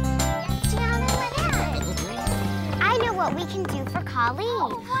 I know what we can do for Colleen.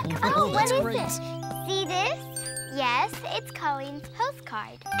 Oh, what that's is great. it? See this? Yes, it's Colleen's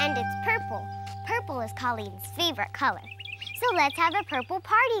postcard. And it's purple. Purple is Colleen's favorite color. So let's have a purple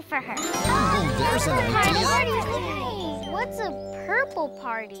party for her. Oh, there's an idea. Hey, what's a purple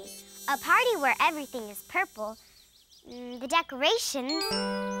party? A party where everything is purple. The decorations,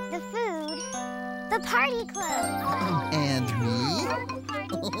 the food, the party clothes. And me?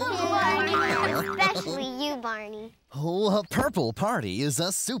 Especially you, Barney. Oh, a purple party is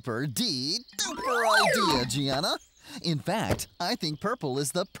a super duper idea, Gianna. In fact, I think purple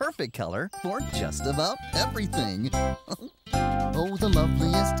is the perfect color for just about everything. Oh, the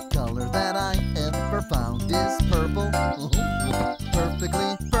loveliest color that I ever found is purple.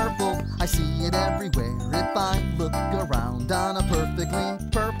 Perfectly purple, I see it everywhere if I look around on a perfectly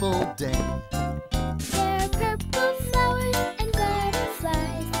purple day. There are purple flowers and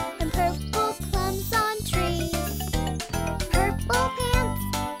butterflies and purple plums on trees. Purple pants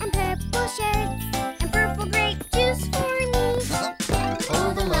and purple shirts and purple grape juice for me.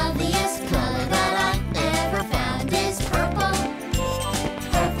 Oh, the loveliest color that I ever found is purple.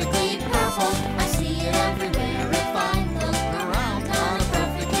 Perfectly purple, I see it everywhere if I look around on a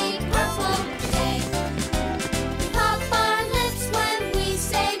perfectly purple day. Pop our lips when we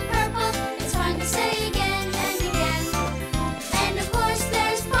say purple. It's fun to say again and again. And of course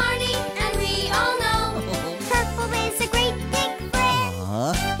there's Barney, and we all know Purple is a great big friend.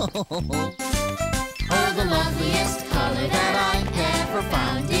 Oh, the loveliest color that I ever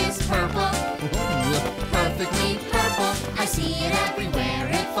found is purple. Perfectly purple, I see it everywhere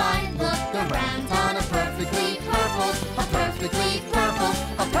if I look around on a perfectly purple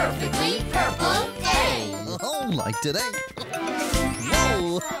day. Oh, like today.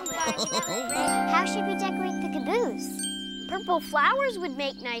 Whoa! How should we decorate the caboose? Purple flowers would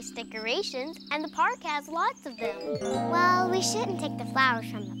make nice decorations, and the park has lots of them. Well, we shouldn't take the flowers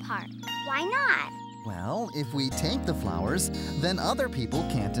from the park. Why not? Well, if we take the flowers, then other people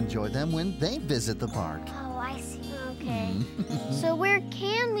can't enjoy them when they visit the park. Oh, I see. Okay. So where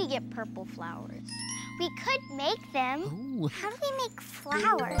can we get purple flowers? We could make them. Oh. How do we make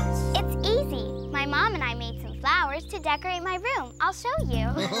flowers? It's easy. My mom and I made some flowers to decorate my room. I'll show you.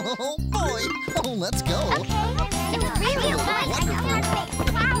 Oh, boy! Oh, let's go. Okay. It's really fun. I know how to make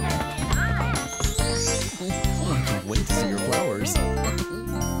flowers. I can't wait to see your flowers.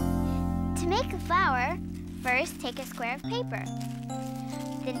 To make a flower, first take a square of paper.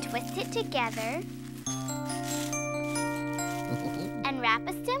 Then twist it together and wrap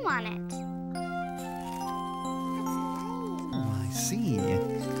a stem on it. Oh, I see.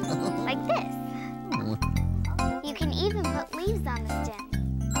 Like this. You can even put leaves on the stem.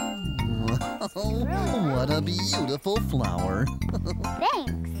 Oh, what a beautiful flower.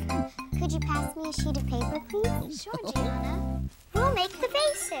 Thanks. Could you pass me a sheet of paper, please? Sure, Gianna. We'll make the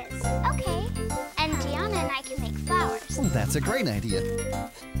bases. Okay. And Gianna and I can make flowers. Oh, that's a great idea.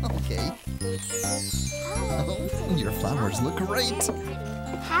 Okay. Oh, your flowers look great.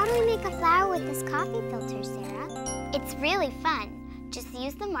 How do we make a flower with this coffee filter, Sarah? It's really fun. Just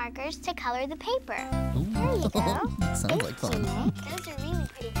use the markers to color the paper. Ooh. There you go. Sounds like fun. Nick. Those are really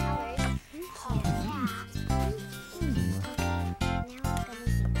pretty colors. Oh, yeah.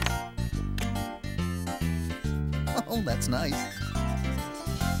 Oh, that's nice.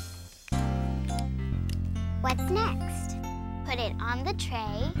 What's next? Put it on the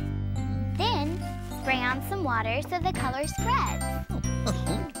tray. Then spray on some water so the color spreads.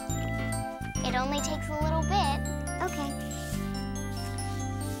 It only takes a little bit. Okay.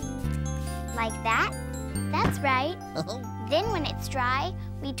 Like that? That's right. Then when it's dry,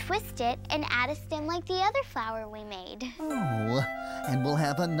 we twist it and add a stem like the other flower we made. Oh, and we'll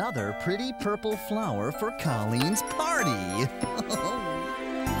have another pretty purple flower for Colleen's party.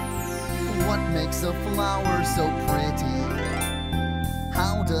 What makes a flower so pretty?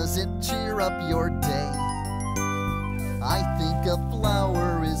 How does it cheer up your day? I think a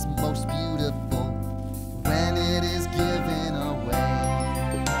flower is most beautiful when it is given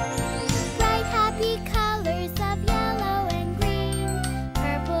away. Bright, happy colors of yellow and green,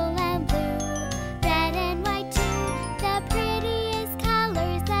 purple and blue, red and white too. The prettiest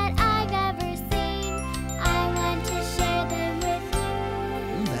colors that I've ever seen. I want to share them with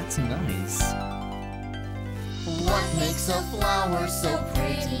you. Ooh, that's nice. What makes a flower so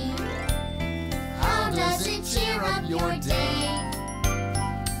pretty? How does it cheer up your day?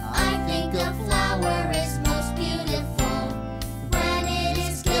 I think a flower is most beautiful when it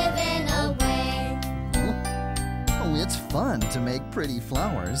is given away. Oh, it's fun to make pretty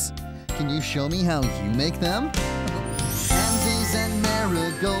flowers. Can you show me how you make them? Pansies and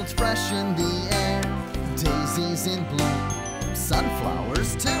marigolds fresh in the air, daisies in bloom,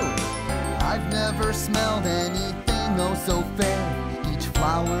 sunflowers too. I've never smelled anything oh so fair. Each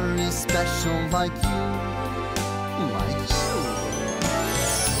flower is special like you, like you.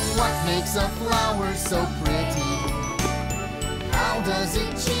 What makes a flower so pretty? How does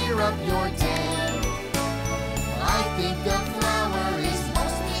it cheer up your day? I think a flower is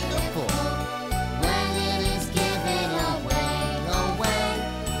most beautiful when it is given away,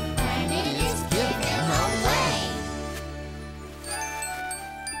 when it is given away.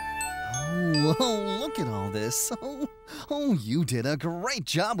 Oh, look at all this. Oh, you did a great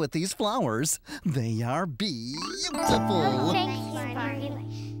job with these flowers. They are beautiful. Thank you,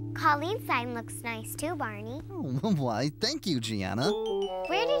 Barney. Colleen's sign looks nice too, Barney. Oh, why, thank you, Gianna.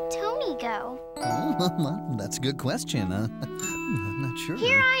 Where did Tony go? Oh, well, that's a good question. I'm not sure.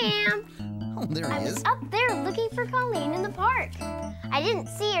 Here I am. Oh, there I he was is. up there looking for Colleen in the park. I didn't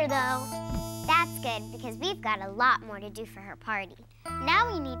see her though. That's good because we've got a lot more to do for her party.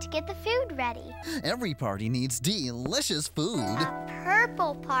 Now we need to get the food ready. Every party needs delicious food. A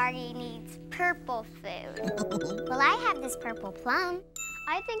purple party needs purple food. Well, I have this purple plum.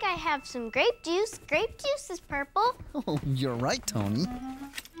 I think I have some grape juice. Grape juice is purple. Oh, you're right, Tony.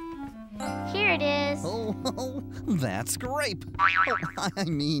 Here it is. Oh, that's grape. Oh, I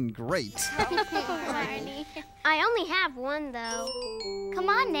mean great. Barney. I only have one though. Come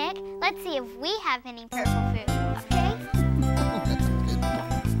on, Nick. Let's see if we have any purple food. Okay? That's good.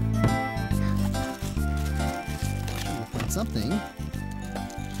 We'll find something.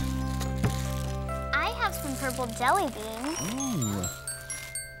 I have some purple jelly beans. Oh,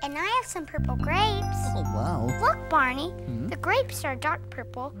 And I have some purple grapes. oh wow. Look, Barney. The grapes are dark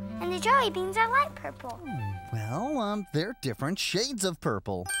purple, and the jelly beans are light purple. Well, they're different shades of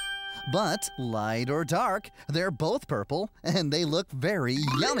purple. But, light or dark, they're both purple, and they look very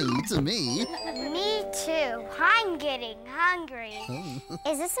yummy to me. Me too. I'm getting hungry.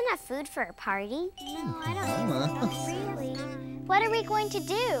 Is this enough food for a party? No, I don't think so. Really? What are we going to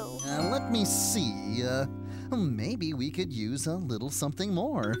do? Let me see. Maybe we could use a little something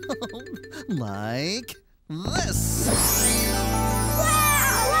more. Like this.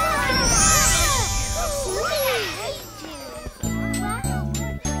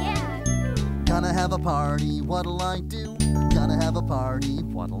 Gonna have a party, what'll I do? Gonna have a party,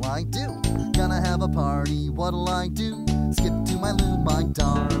 what'll I do? Gonna have a party, what'll I do? Skip to my loo, my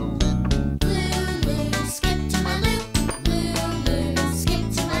darling. Lulu, skip to my loo. Lulu,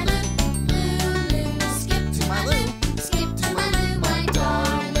 skip to my loo. Lulu, skip to my loo. Skip to my loo, my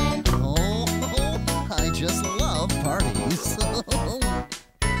darling. Oh, I just love parties.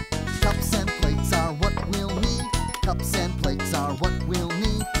 Cups and plates are what we'll need. Cups and plates are what we'll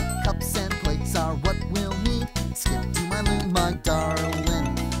need. Cups and plates are what we'll need. Skip to my loo, my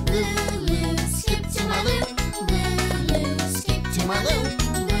darling. Lulu, skip to my loo. Lulu, skip to my loo.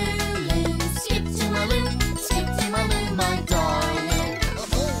 Lulu, skip to my loo. Skip to my loo, my darling.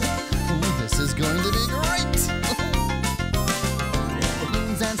 Oh, this is going to be great.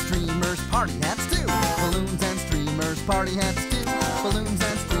 Balloons and streamers, party hats too. Balloons and streamers, party hats too. Balloons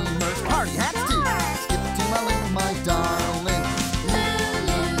and streamers, party hats too. Skip to my loo, my darling.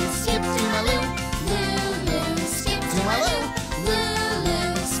 Lulu, skip to my loo. Lulu, skip to my loo. Lulu,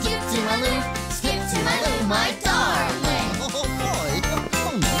 skip to my loo. Skip to my loo, my darling. Oh boy!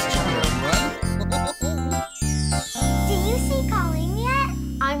 Oh, nice job, everyone! Do you see Colleen yet?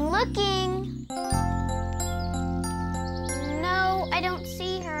 I'm looking. No, I don't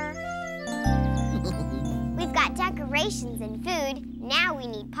see her. We've got decorations and food. Now we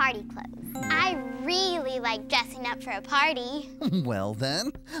need party clothes. I really like dressing up for a party. Well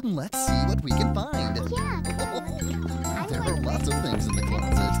then, let's see what we can find. Yeah, I'm There going are to lots of things in the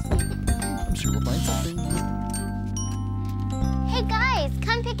closet. I'm sure we'll find something. Hey guys,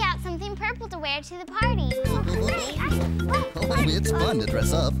 come pick out something purple to wear to the party. Oh, it's fun to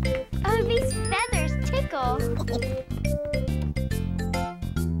dress up. Oh, these feathers tickle.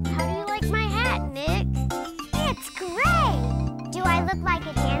 How do you like my hat, Nick? It's great. Do I look like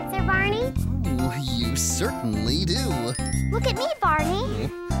a dancer, Barney? Oh, you certainly do. Look at me, Barney.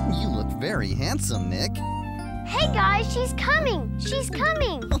 You look very handsome, Nick. Hey guys, she's coming. She's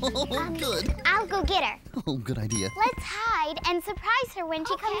coming. Oh, good. I'll go get her. Oh, good idea. Let's hide and surprise her when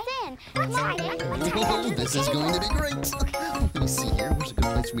she comes in. Come on, Nick. Oh, this is going to be great. Let me see here. Where's a good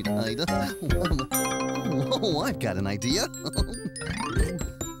place for me to hide? Oh, I've got an idea.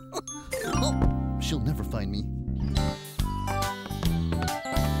 Oh, she'll never find me.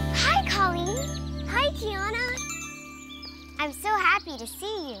 Hi, Colleen. Hi, Tiana. I'm so happy to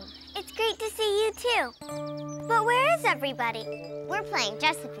see you. It's great to see you, too. But where is everybody? We're playing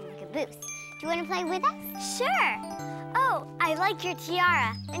dress up in the caboose. Do you want to play with us? Sure. Oh, I like your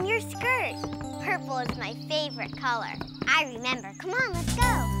tiara and your skirt. Purple is my favorite color. I remember. Come on, let's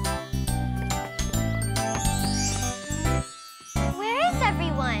go. Where is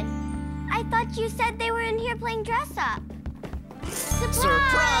everyone? I thought you said they were in here playing dress up.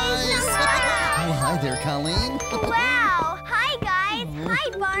 Surprise! Surprise! Oh, hi there, Colleen. Wow! Hi, guys. Hi,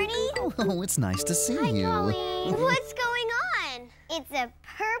 Barney. Oh, it's nice to see Hi, you. Colleen. What's going on? It's a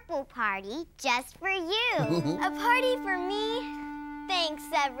purple party just for you. A party for me? Thanks,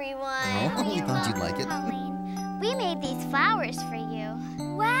 everyone. Oh, we thought you'd like it. Colleen. We made these flowers for you.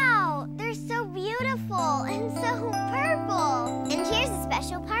 Wow, they're so beautiful and so purple. And here's a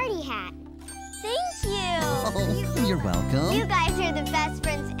special party hat. Thank you. Oh, you're welcome. You guys are the best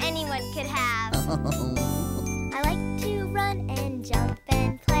friends anyone could have. Oh. I like to run and jump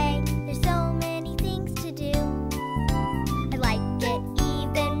and play. There's so many things to do. I like it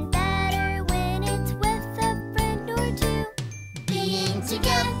even better when it's with a friend or two. Being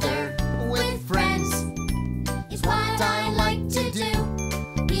together with friends is what I like to do.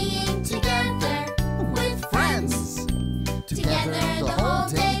 Being together with friends, together the whole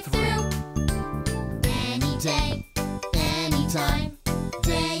day through. Any day, anytime,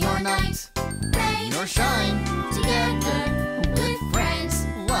 day or night, rain or shine, together with friends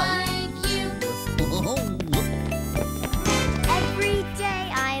like you. Every day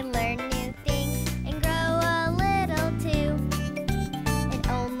I learn new things and grow a little too. It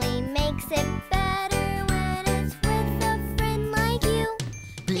only makes it better when it's with a friend like you.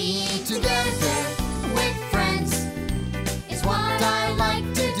 Being together with friends is what I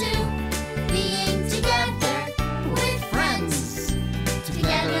like to do. Being together with friends,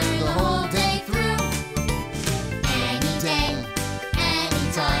 together the whole day through. Any day,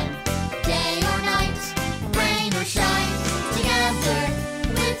 anytime, day or night, rain or shine, together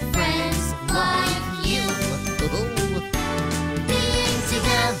with friends like you. Being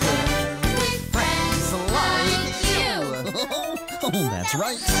together with friends like you. Oh, that's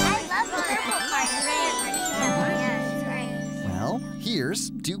right. I love the purple part. Yeah, it's great. Well, here's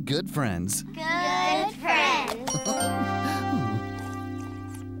to good friends. Good friends.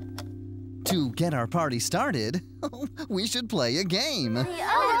 To get our party started, we should play a game. Oh,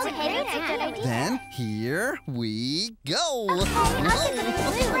 that's a great idea. Then here we go.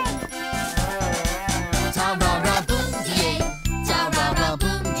 Ta-ra-ra boom yay, ta-ra-ra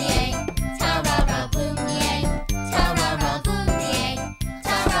boom yay, ta-ra-ra boom yay, ta-ra-ra boom yay,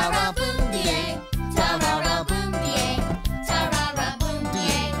 ta-ra-ra boom yay, ta-ra-ra boom yay, ta-ra-ra boom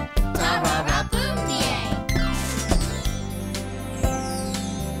yay, ta-ra-ra boom yay.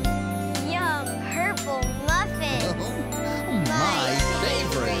 Yum, purple muffin. My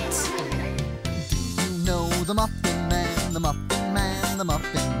favorite. Do you know the Muffin Man, the Muffin Man, the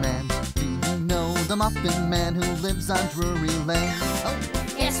Muffin Man? Do you know the Muffin Man who lives on Drury Lane? Oh.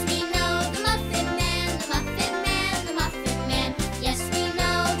 Yes, we know the Muffin Man, the Muffin Man, the Muffin Man. Yes, we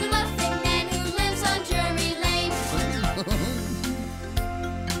know the Muffin Man who lives on Drury Lane.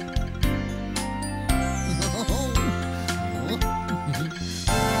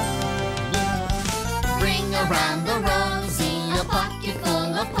 Bring around the rosy, a pocket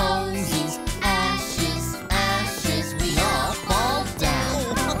full of posies. Ashes, ashes, we all fall down.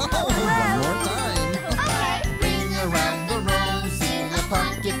 One more time. Bring around the rosy, a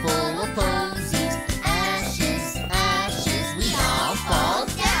pocket full of posies. Ashes, ashes, we all fall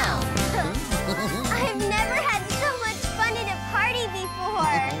down. I've never had so much fun at a party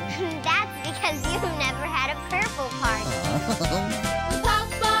before. That's because you've never had a purple party. We pop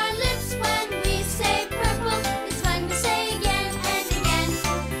our lips when we say purple. It's fun to say again and again.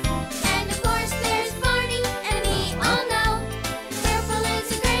 And of course there's Barney, and we all know purple is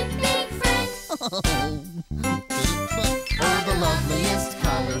a great big friend. Oh, the loveliest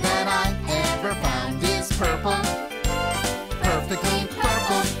color that I ever found is purple. Perfectly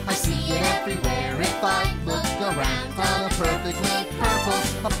purple, I see it everywhere if I look around. On a perfectly purple,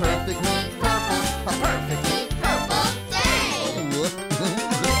 a perfectly purple, a perfectly purple day.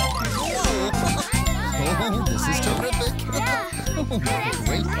 Oh, this is terrific.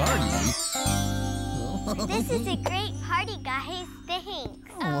 Great party. This is a great party, guys. Thanks.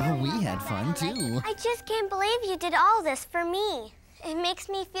 Oh, we had fun too. I just can't believe you did all this for me. It makes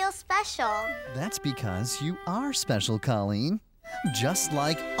me feel special. That's because you are special, Colleen. Just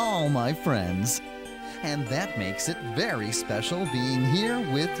like all my friends. and that makes it very special being here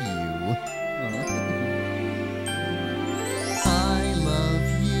with you. I love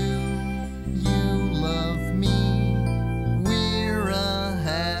you, you love me. We're a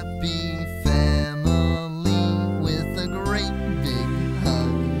happy family with a great big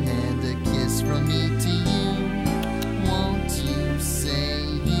hug and a kiss from me to you. Won't you say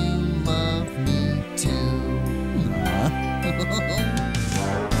you love me too?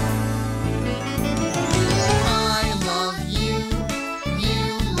 I love you, you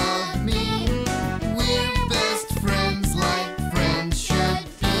love me. We're best friends like friends should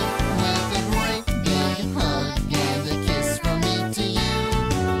be. With a great big hug and a kiss from me to you.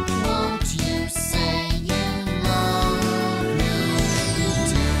 Won't you say you love me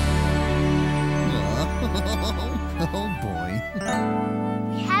too? Oh boy.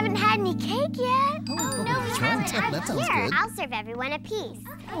 We haven't had any cake yet. Oh, no, that's right. That sounds Here, good. I'll serve everyone a piece.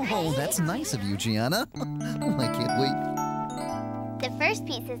 Oh, that's nice of you, Gianna. Oh, I can't wait. The first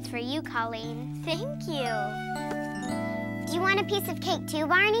piece is for you, Colleen. Thank you. Do you want a piece of cake too,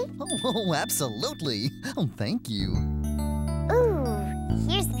 Barney? Oh, absolutely. Oh, thank you. Ooh,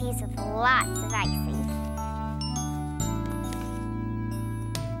 here's a piece with lots of icing.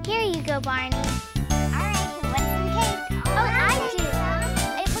 Here you go, Barney. All right, who wants some cake? Oh, I do.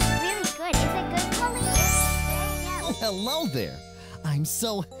 It looks really good. Is it good, Colleen? Oh, hello there. I'm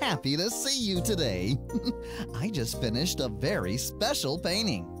so happy to see you today. I just finished a very special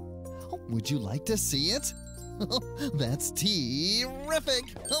painting. Oh, would you like to see it? That's terrific.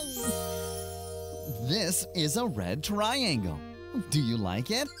 This is a red triangle. Do you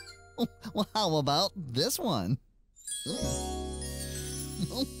like it? Well, how about this one?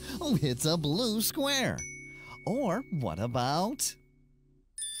 Oh, it's a blue square. Or what about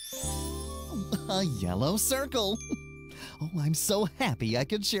a yellow circle? Oh, I'm so happy I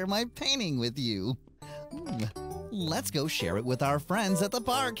could share my painting with you. Let's go share it with our friends at the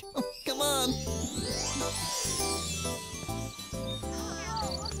park. Come on.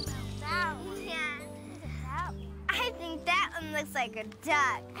 I think that one looks like a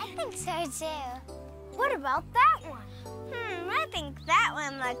duck. I think so too. What about that one? I think that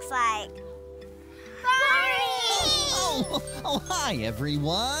one looks like Barney! Oh, hi,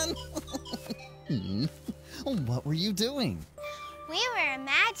 everyone. What were you doing? We were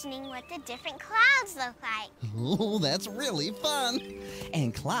imagining what the different clouds look like. Oh, that's really fun.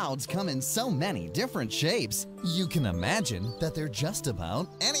 And clouds come in so many different shapes. You can imagine that they're just about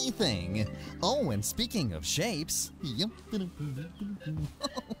anything. Oh, and speaking of shapes,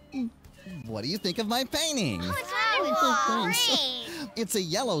 what do you think of my painting? Oh, it's great. It's a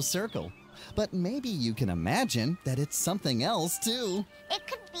yellow circle, but maybe you can imagine that it's something else too. It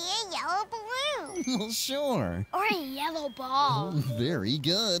could be a yellow balloon. Well, sure. Or a yellow ball. Very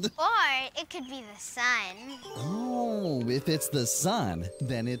good. Or it could be the sun. Oh, if it's the sun,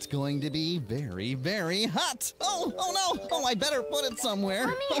 then it's going to be very, very hot. Oh no. Oh, I better put it somewhere.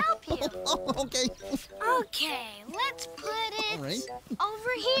 Let me help you. Oh, okay. Okay, let's put it All right.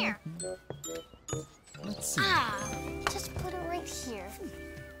 over here. Let's see. Just put it right here.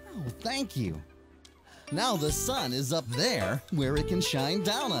 Oh, thank you. Now the sun is up there where it can shine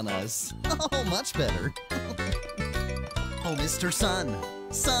down on us. Oh, much better. Oh, Mr. Sun,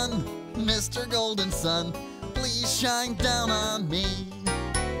 Mr. Golden Sun, please shine down on me.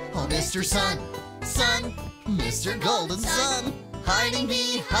 Oh, Mr. Sun, Mr. Golden Sun, hiding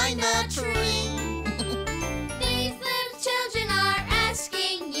behind that tree. These little children are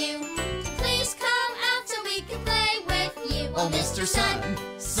asking you to please come out so we can play with you. Oh, Mr. Sun,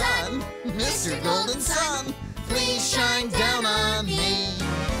 Mr. Golden Sun, please shine down on me.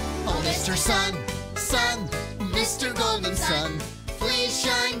 Oh, Mr. Sun, Mr. Golden Sun, please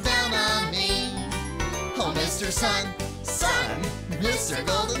shine down on me. Oh, Mr. Sun, Mr.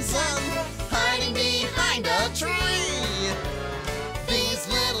 Golden Sun, hiding behind a tree. These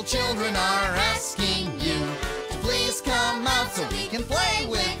little children are asking you to please come out so we can play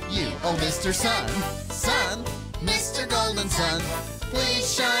with you. Oh, Mr. Sun, Mr. Golden Sun,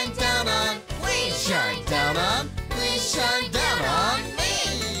 please shine down on, please shine down on, please shine down on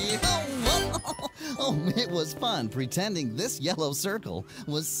me. Oh, it was fun pretending this yellow circle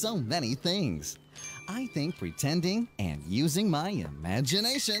was so many things. I think pretending and using my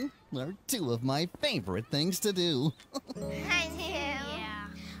imagination are two of my favorite things to do. I do. Yeah.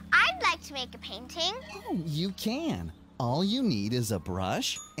 I'd like to make a painting. Oh, you can. All you need is a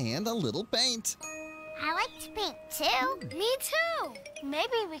brush and a little paint. I like to paint too. Me too.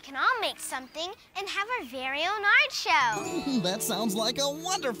 Maybe we can all make something and have our very own art show. That sounds like a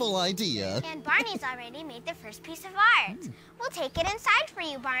wonderful idea. And Barney's already made the first piece of art. We'll take it inside for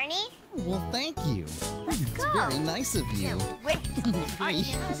you, Barney. Well, thank you. Let's It's go. very nice of you. Wait.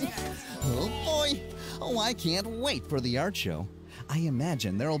 Oh, boy. Oh, I can't wait for the art show. I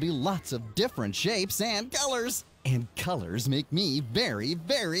imagine there'll be lots of different shapes and colors. And colors make me very,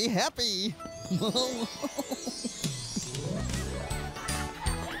 very happy.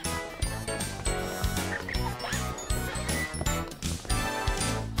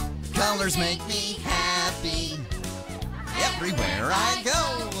 Colors make me happy everywhere I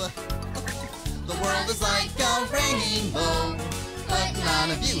go. The world is like a rainbow, putting on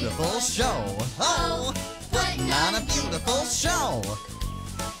a beautiful show. Oh, putting on a beautiful show.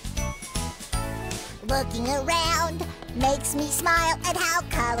 Looking around makes me smile at how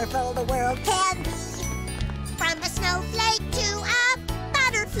colorful the world can be. From a snowflake to a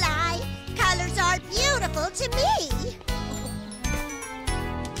butterfly, colors are beautiful to me.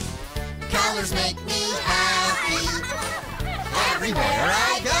 Colors make me happy everywhere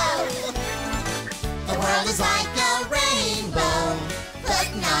I go. The world is like a rainbow,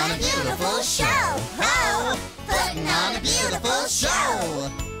 putting on a beautiful show. Oh, putting on a beautiful show.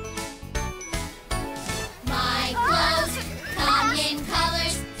 My clothes come in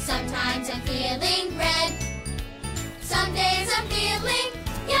colors. Sometimes I'm feeling red. Some days I'm feeling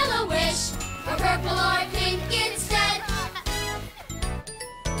yellowish, or purple or pink instead.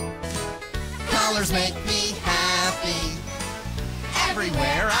 Colors make me happy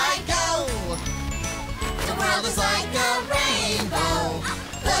everywhere I go. The world is like a rainbow,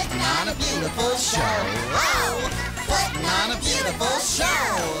 putting on a beautiful show. Oh, putting on a beautiful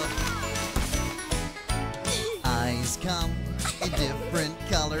show. Eyes come in different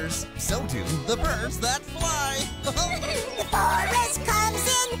colors, so do the birds that fly. The forest comes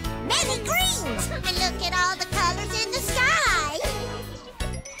in many greens, and look at all the colors in the sky.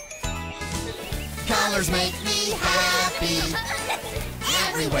 Colors make me happy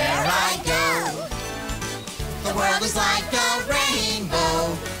everywhere I go. The world is like a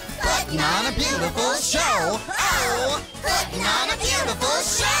rainbow, putting on a beautiful show. Oh, putting on a beautiful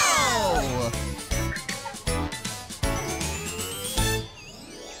show.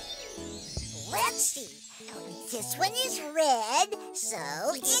 Let's see. This one is red, so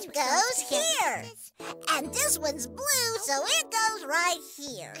it goes here. And this one's blue, so it goes right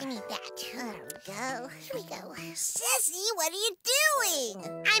here. I need that. There we go. Here we go. Sissy, what are you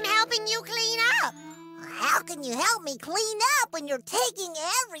doing? I'm helping you clean up. How can you help me clean up when you're taking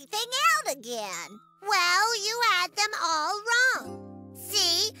everything out again? Well, you had them all wrong.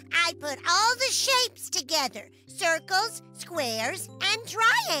 See, I put all the shapes together. Circles, squares, and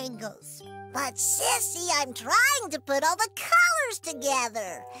triangles. But, Sissy, I'm trying to put all the colors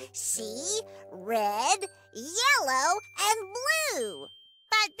together. See? Red, yellow, and blue.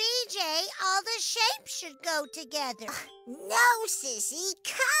 But, BJ, all the shapes should go together. No, Sissy,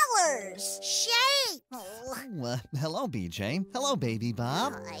 colors. Shape. Oh. Hello, BJ. Hello, Baby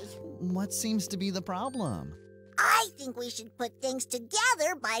Bob. Hi. What seems to be the problem? I think we should put things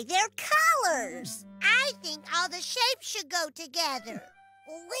together by their colors. I think all the shapes should go together.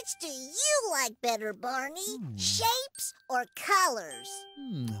 Which do you like better, Barney? Shapes or colors?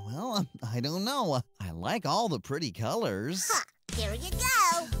 Well, I don't know. I like all the pretty colors. Ha! Here you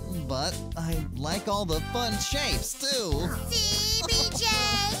go. But I like all the fun shapes, too. See, BJ?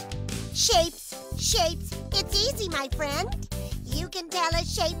 Shapes, shapes. It's easy, my friend. You can tell a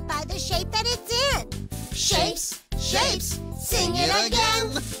shape by the shape that it's in. Shapes, shapes, sing it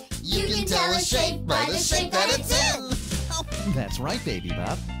again. You can tell a shape by the shape that it's in. Oh, that's right, Baby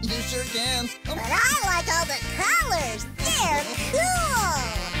Bob. You sure can. But I like all the colors. They're cool.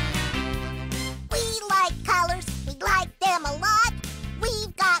 We like colors. We like them a lot.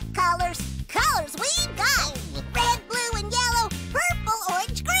 We've got colors. Colors we've got. Red, blue, and yellow. Purple,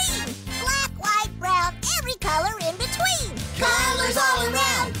 orange, green. Black, white, brown. Every color in between. Colors all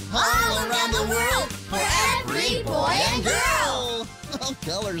around the world, for every boy and girl. Oh,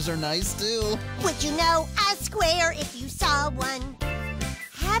 colors are nice, too. Would you know a square if you saw one?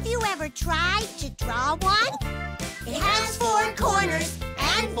 Have you ever tried to draw one? It has 4 corners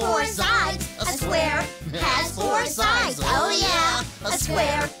and 4 sides. A square has 4 sides. Oh yeah, a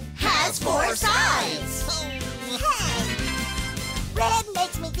square has 4 sides. Hey! Red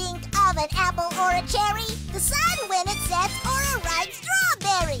makes me think of an apple or a cherry, the sun when it sets, or a ripe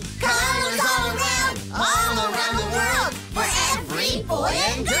strawberry. Colors all around the world, for every boy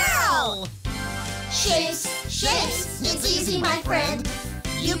and girl. Shapes, shapes, it's easy, my friend.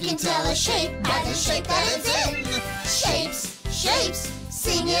 You can tell a shape by the shape that it's in. Shapes, shapes,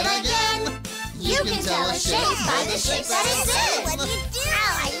 sing it again. You can tell a shape by the shape that it's in. What do you do?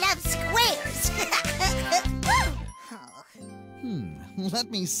 Oh, I love squares. Let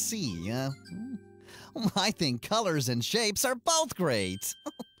me see. I think colors and shapes are both great.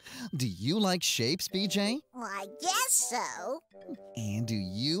 Do you like shapes, BJ? Well, I guess so. And do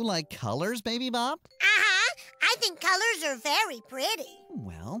you like colors, Baby Bob? Uh-huh. I think colors are very pretty.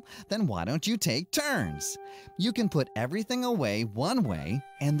 Well, then why don't you take turns? You can put everything away one way,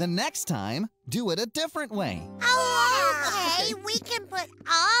 and the next time, do it a different way. Oh, okay. We can put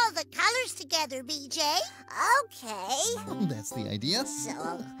all the colors together, BJ. Okay. That's the idea.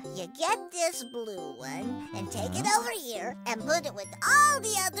 So, you get this blue one and take it over here and put it with all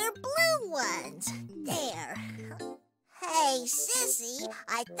the other blue ones. There. Hey, Sissy,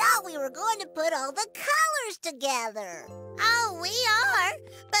 I thought we were going to put all the colors together. Oh, we are,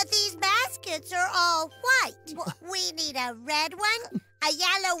 but these baskets are all white. We need a red one, a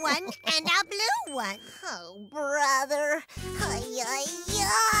yellow one, and a blue one. Oh, brother. Ay, ay,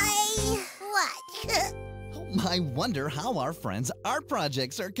 ay. What? I wonder how our friends' art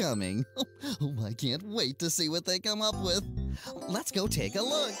projects are coming. I can't wait to see what they come up with. Let's go take a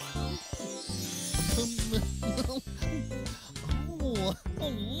look. Oh,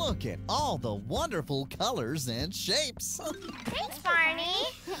 look at all the wonderful colors and shapes. Thanks, Barney.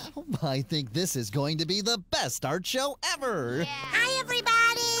 I think this is going to be the best art show ever. Hi, everybody.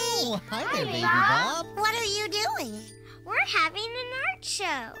 Oh, hi there, Baby Bob. Bob. What are you doing? We're having an art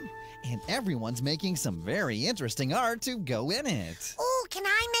show. And everyone's making some very interesting art to go in it. Oh, can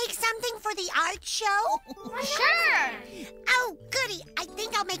I make something for the art show? Sure. Oh, goody. I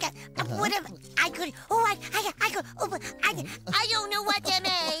think I'll make a whatever. I could. Oh, I could. Oh, but I don't know what to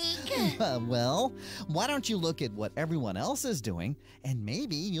make. Well, why don't you look at what everyone else is doing, and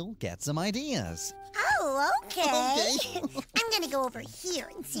maybe you'll get some ideas. Oh, okay. Okay. I'm going to go over here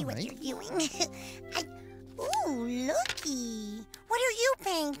and see what All you're doing. Ooh, looky. What are you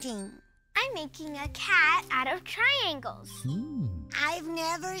painting? I'm making a cat out of triangles. I've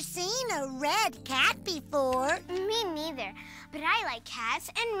never seen a red cat before. Me neither, but I like cats,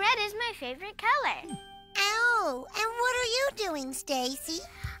 and red is my favorite color. Oh, and what are you doing, Stacy?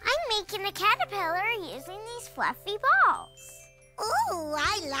 I'm making a caterpillar using these fluffy balls. Ooh,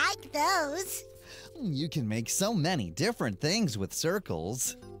 I like those. You can make so many different things with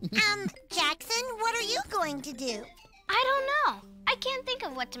circles. Jackson, what are you going to do? I don't know. I can't think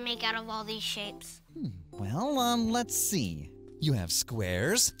of what to make out of all these shapes. Well, let's see. You have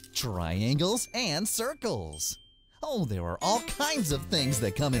squares, triangles, and circles. Oh, there are all kinds of things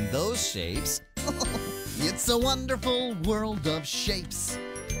that come in those shapes. It's a wonderful world of shapes.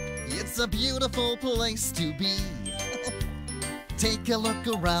 It's a beautiful place to be. Take a look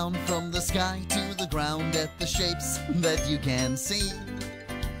around from the sky to the ground at the shapes that you can see.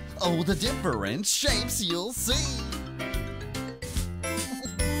 Oh, the different shapes you'll see.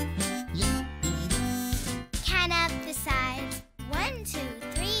 Count up the sides. 1, 2,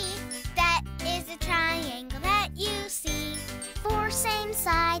 3. That is a triangle that you see. 4 same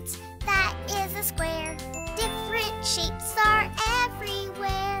sides. That is a square. Different shapes are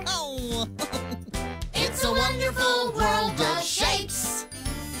everywhere. Oh! It's a wonderful world of shapes.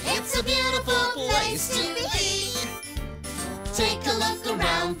 It's a beautiful place to be. Take a look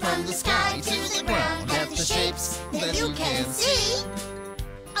around from the sky to the ground at the shapes that you can see.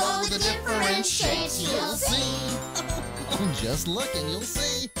 Oh, the different shapes you'll see. Just look and you'll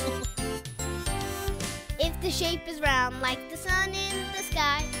see. If the shape is round like the sun in the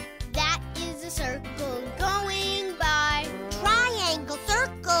sky, that is a circle going by. Triangle,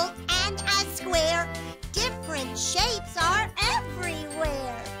 circle, and a square. Different shapes are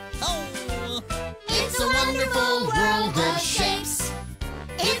everywhere. Oh! It's a wonderful world of shapes.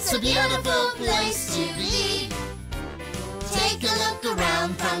 It's a beautiful place to be. Take a look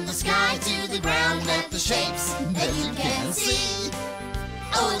around from the sky to the ground at the shapes that you can see.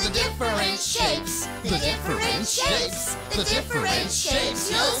 Oh, the different shapes, the different shapes, the different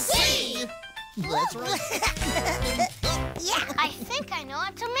shapes you'll see. That's right. Yeah. I think I know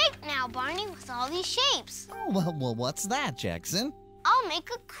what to make now, Barney, with all these shapes. Oh, well, what's that, Jackson? I'll make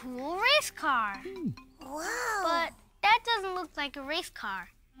a cool race car. Whoa. But that doesn't look like a race car.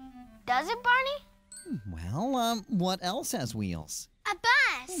 Does it, Barney? Well, what else has wheels? A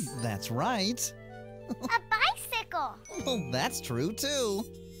bus. That's right. A bicycle. Oh, that's true, too.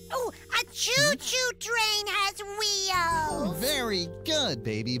 Oh, a choo-choo train has wheels. Very good,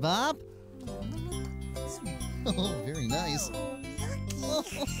 Baby Bob. Oh, very nice.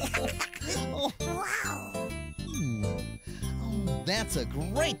 Wow. Oh, That's a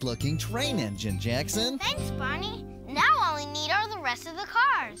great-looking train engine, Jackson. Thanks, Barney. Now all we need are the rest of the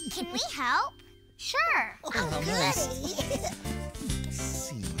cars. Can we help? Sure. Oh, how nice. Goody. Let's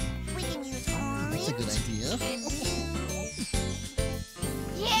see. We can use orange. That's a good idea.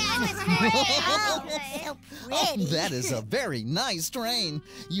 Yeah, it's Oh, great. so Oh, pretty. that is a very nice train.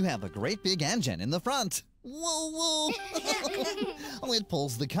 You have a great big engine in the front. Whoa, whoa. Oh, it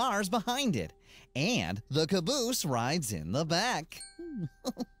pulls the cars behind it. And the caboose rides in the back.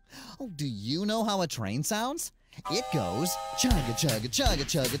 Oh, do you know how a train sounds? It goes chugga chugga chugga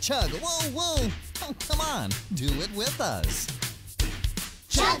chugga chugga. Whoa, whoa. Oh, come on, do it with us.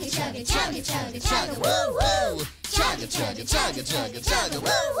 Chugga, chugga, chugga, chugga, chugga, Woo, woo. Chugga chugga chugga chugga chugga.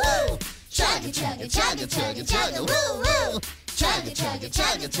 Woo, woo. Chugga chugga chugga chugga chugga. Woo, woo. Chugga chugga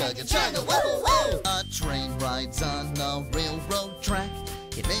chugga chugga chugga. Woo, woo. A train rides on a railroad track.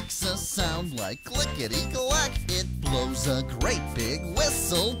 It makes a sound like clickety-clack. It blows a great big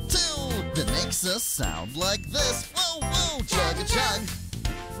whistle, too, that makes a sound like this. Woo, woo, chugga chug.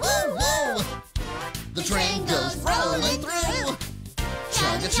 Woo, woo. The train goes rolling through.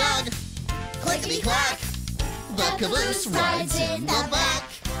 Chugga chug. Clickety-clack. The caboose rides in the back.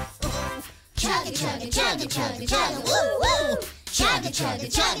 Chugga chugga chugga chugga chugga. Woo, woo. Chugga chugga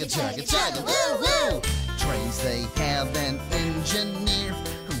chugga chugga chugga. Woo, woo. Trains, they have an engineer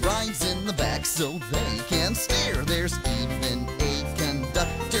who rides in the back so they can steer. There's even a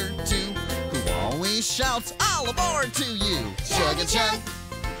conductor too who always shouts all aboard to you. Chugga chug,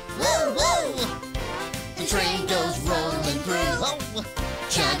 woo woo. The train goes rolling through. Oh,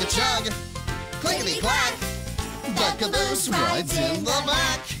 chugga chug, clickety clack. The caboose rides in the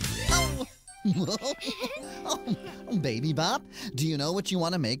back. Oh. Oh, Baby Bop, do you know what you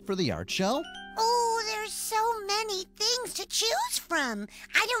want to make for the art show? Oh, there's so many things to choose from.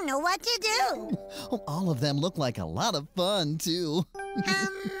 I don't know what to do. Oh, all of them look like a lot of fun, too.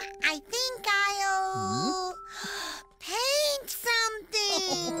 I think I'll paint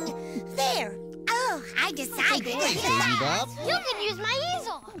something. There. Oh, I decided. Great, Baby Bop. You can use my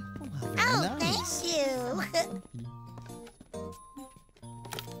easel. Very Oh, nice. thank you.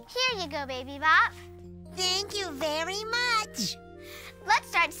 Here you go, Baby Bop. Thank you very much. Let's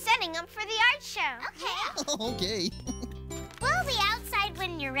start setting up for the art show. Okay. Okay. We'll be outside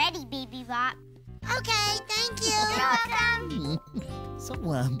when you're ready, Baby Bop. Okay, thank you. You're welcome. So,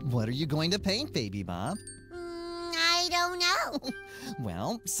 what are you going to paint, Baby Bop? I don't know.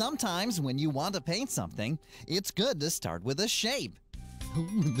 Well, sometimes when you want to paint something, it's good to start with a shape.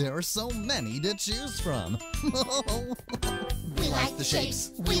 There are so many to choose from. We like the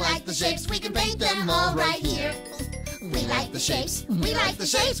shapes, we like the shapes, we can paint them all right here. We like the shapes, we like the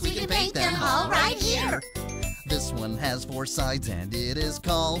shapes, we can paint them all right here. This one has 4 sides and it is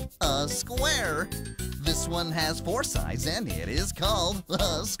called a square. This one has 4 sides and it is called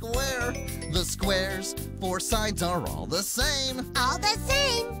a square. The square's 4 sides are all the same. All the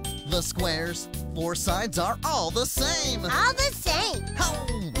same. The square's 4 sides are all the same. All the same. Oh,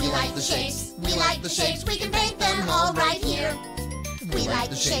 We like the shapes, we like the shapes, we can paint them all right here. We like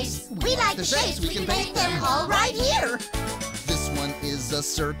the shapes, we like the shapes, we can paint them all right here. This one is a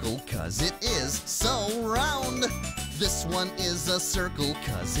circle 'cause it is so round. This one is a circle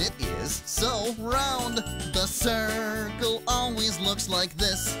 'cause it is so round. The circle always looks like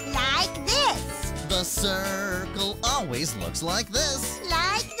this. Like this. The circle always looks like this.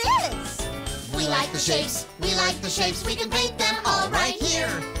 Like this. We like the shapes, we like the shapes, we can paint them all right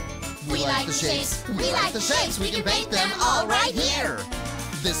here. We like the shapes, we like the shapes, we can paint them all right here.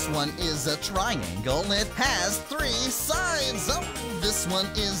 This one is a triangle, it has 3 sides. Oh, this one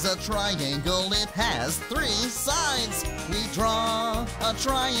is a triangle, it has 3 sides. We draw a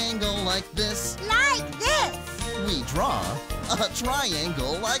triangle like this. Like this. We draw a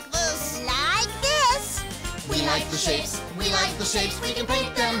triangle like this. Like this. We like the shapes, we like the shapes, we can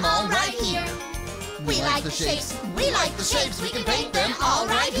paint them all right here. We like the shapes, we like the shapes, we can paint them all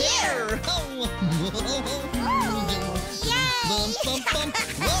right here.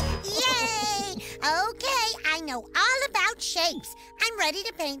 Yay! Okay, I know all about shapes. I'm ready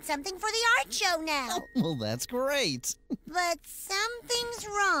to paint something for the art show now. Well, that's great. But something's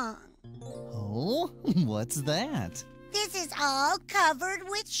wrong. Oh, what's that? This is all covered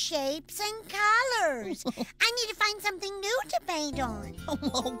with shapes and colors. I need to find something new to paint on.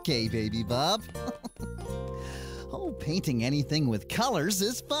 Okay, Baby Bob. Oh, painting anything with colors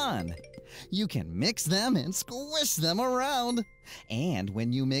is fun. You can mix them and squish them around. And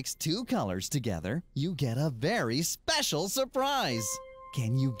when you mix 2 colors together, you get a very special surprise.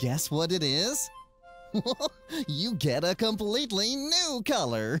 Can you guess what it is? You get a completely new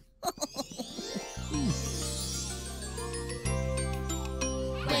color.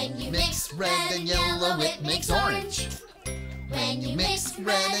 When you mix red and yellow, it makes orange. When you mix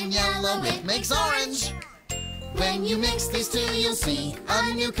red and yellow, it makes orange. When you mix these two, you'll see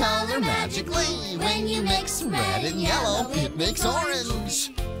a new color magically. When you mix red and yellow, it makes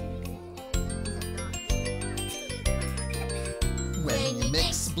orange. When you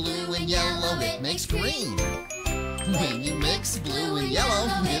mix blue and yellow, it makes green. When you mix blue and yellow,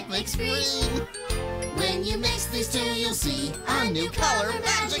 it makes green. When you mix these two, you'll see a new color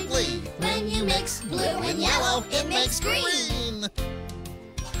magically. When you mix blue and yellow, it makes green.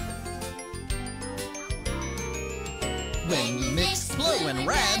 When you mix blue and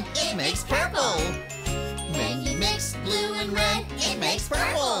red, it makes purple. When you mix blue and red, it makes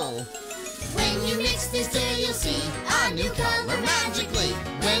purple. When you mix these two, you'll see a new color magically.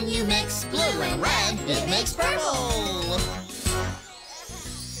 When you mix blue and red, it makes purple.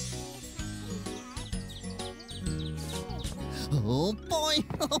 Oh boy,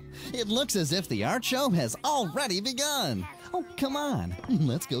 it looks as if the art show has already begun. Oh, come on,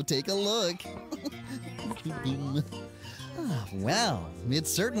 let's go take a look. Well, it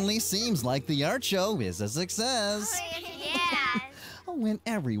certainly seems like the art show is a success. Yeah. Oh, and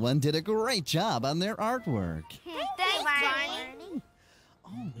everyone did a great job on their artwork. Thanks, Barney.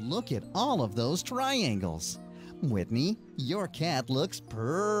 Oh, look at all of those triangles. Whitney, your cat looks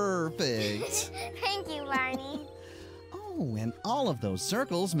perfect. Thank you, Barney. Oh, and all of those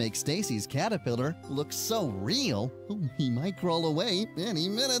circles make Stacy's caterpillar look so real. Oh, he might crawl away any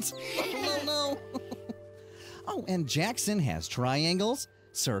minute. Oh, no. Oh, and Jackson has triangles,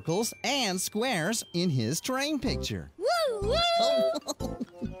 circles, and squares in his train picture. Woo, woo! Oh.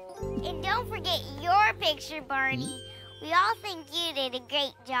 And don't forget your picture, Barney. We all think you did a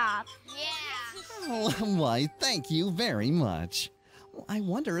great job. Yeah. Oh, why, thank you very much. I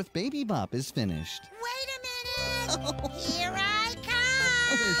wonder if Baby Bop is finished. Wait a minute! Here I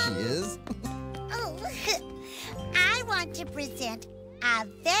Oh, there come! she is. Oh, I want to present a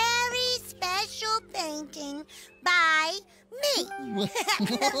very special painting by me.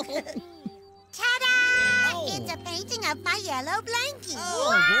 Ta-da! Oh. It's a painting of my yellow blankie.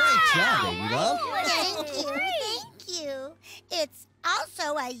 Oh, great job, Baby Bop. Thank you, thank you. It's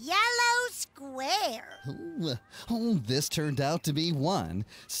also a yellow square. Oh, this turned out to be one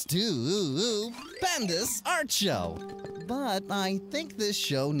stupendous art show. But I think this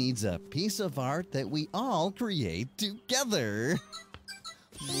show needs a piece of art that we all create together.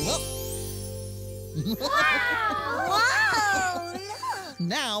 Whoop. Whoa! Look.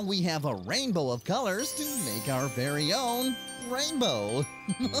 Now we have a rainbow of colors to make our very own rainbow.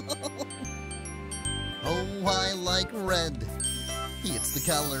 Oh, I like red. It's the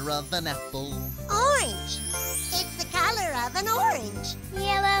color of an apple. Orange. It's the color of an orange.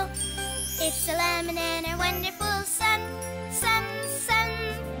 Yellow. It's a lemon and a wonderful sun. Sun, sun.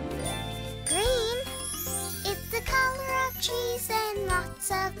 Green. It's the color of trees and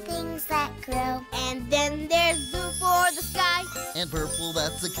lots of things that grow. And then there's blue for the sky. And purple,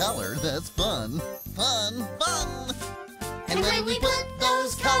 that's a color that's fun. Fun, fun. And when we put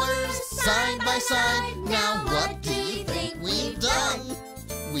those colors side by side, now what do you think we've done?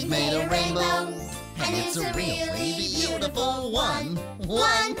 We've made a rainbow, and it's a really beautiful one.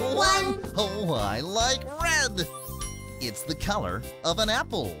 One. Oh, I like red. It's the color of an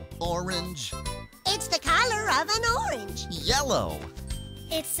apple. Orange. It's the color of an orange. Yellow.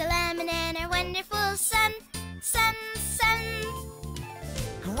 It's a lemon and a wonderful sun. Sun, sun.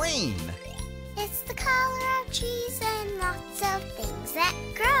 Green. It's the color of trees and lots of things that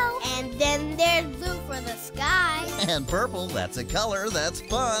grow. And then there's blue for the sky. And purple, that's a color that's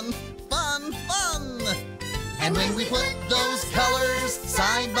fun. Fun, fun. And when we put those colors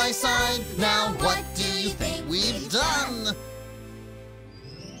side by side, now what do you think we've done?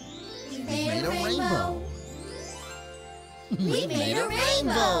 We Made a rainbow. We made a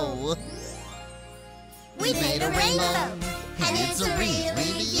rainbow. We made a rainbow, And it's a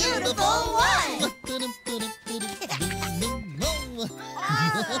really beautiful one. Look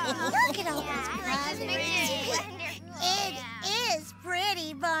at all those colors. It is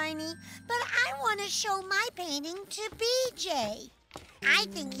pretty, Barney, but I want to show my painting to BJ. I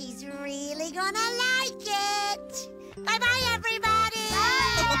think he's really gonna like it. Bye-bye, everybody.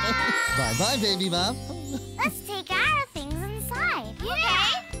 Bye-bye, Baby Bop. Let's take our things inside.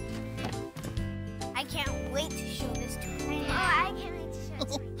 Okay. I can't wait to show this to her. Oh, I can't wait to show it to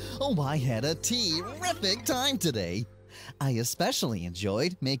her. Oh, I had a terrific time today. I especially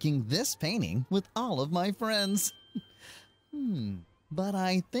enjoyed making this painting with all of my friends. But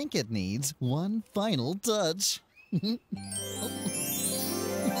I think it needs one final touch.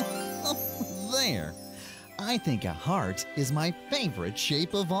 There. I think a heart is my favorite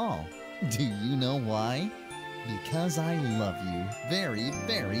shape of all. Do you know why? Because I love you very,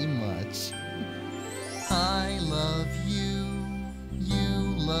 very much. I love you,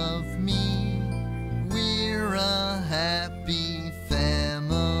 you love me. We're a happy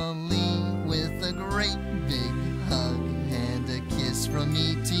family with a great big hug and a kiss from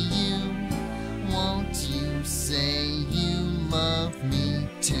me to you. Won't you say you love me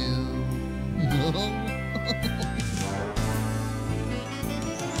too?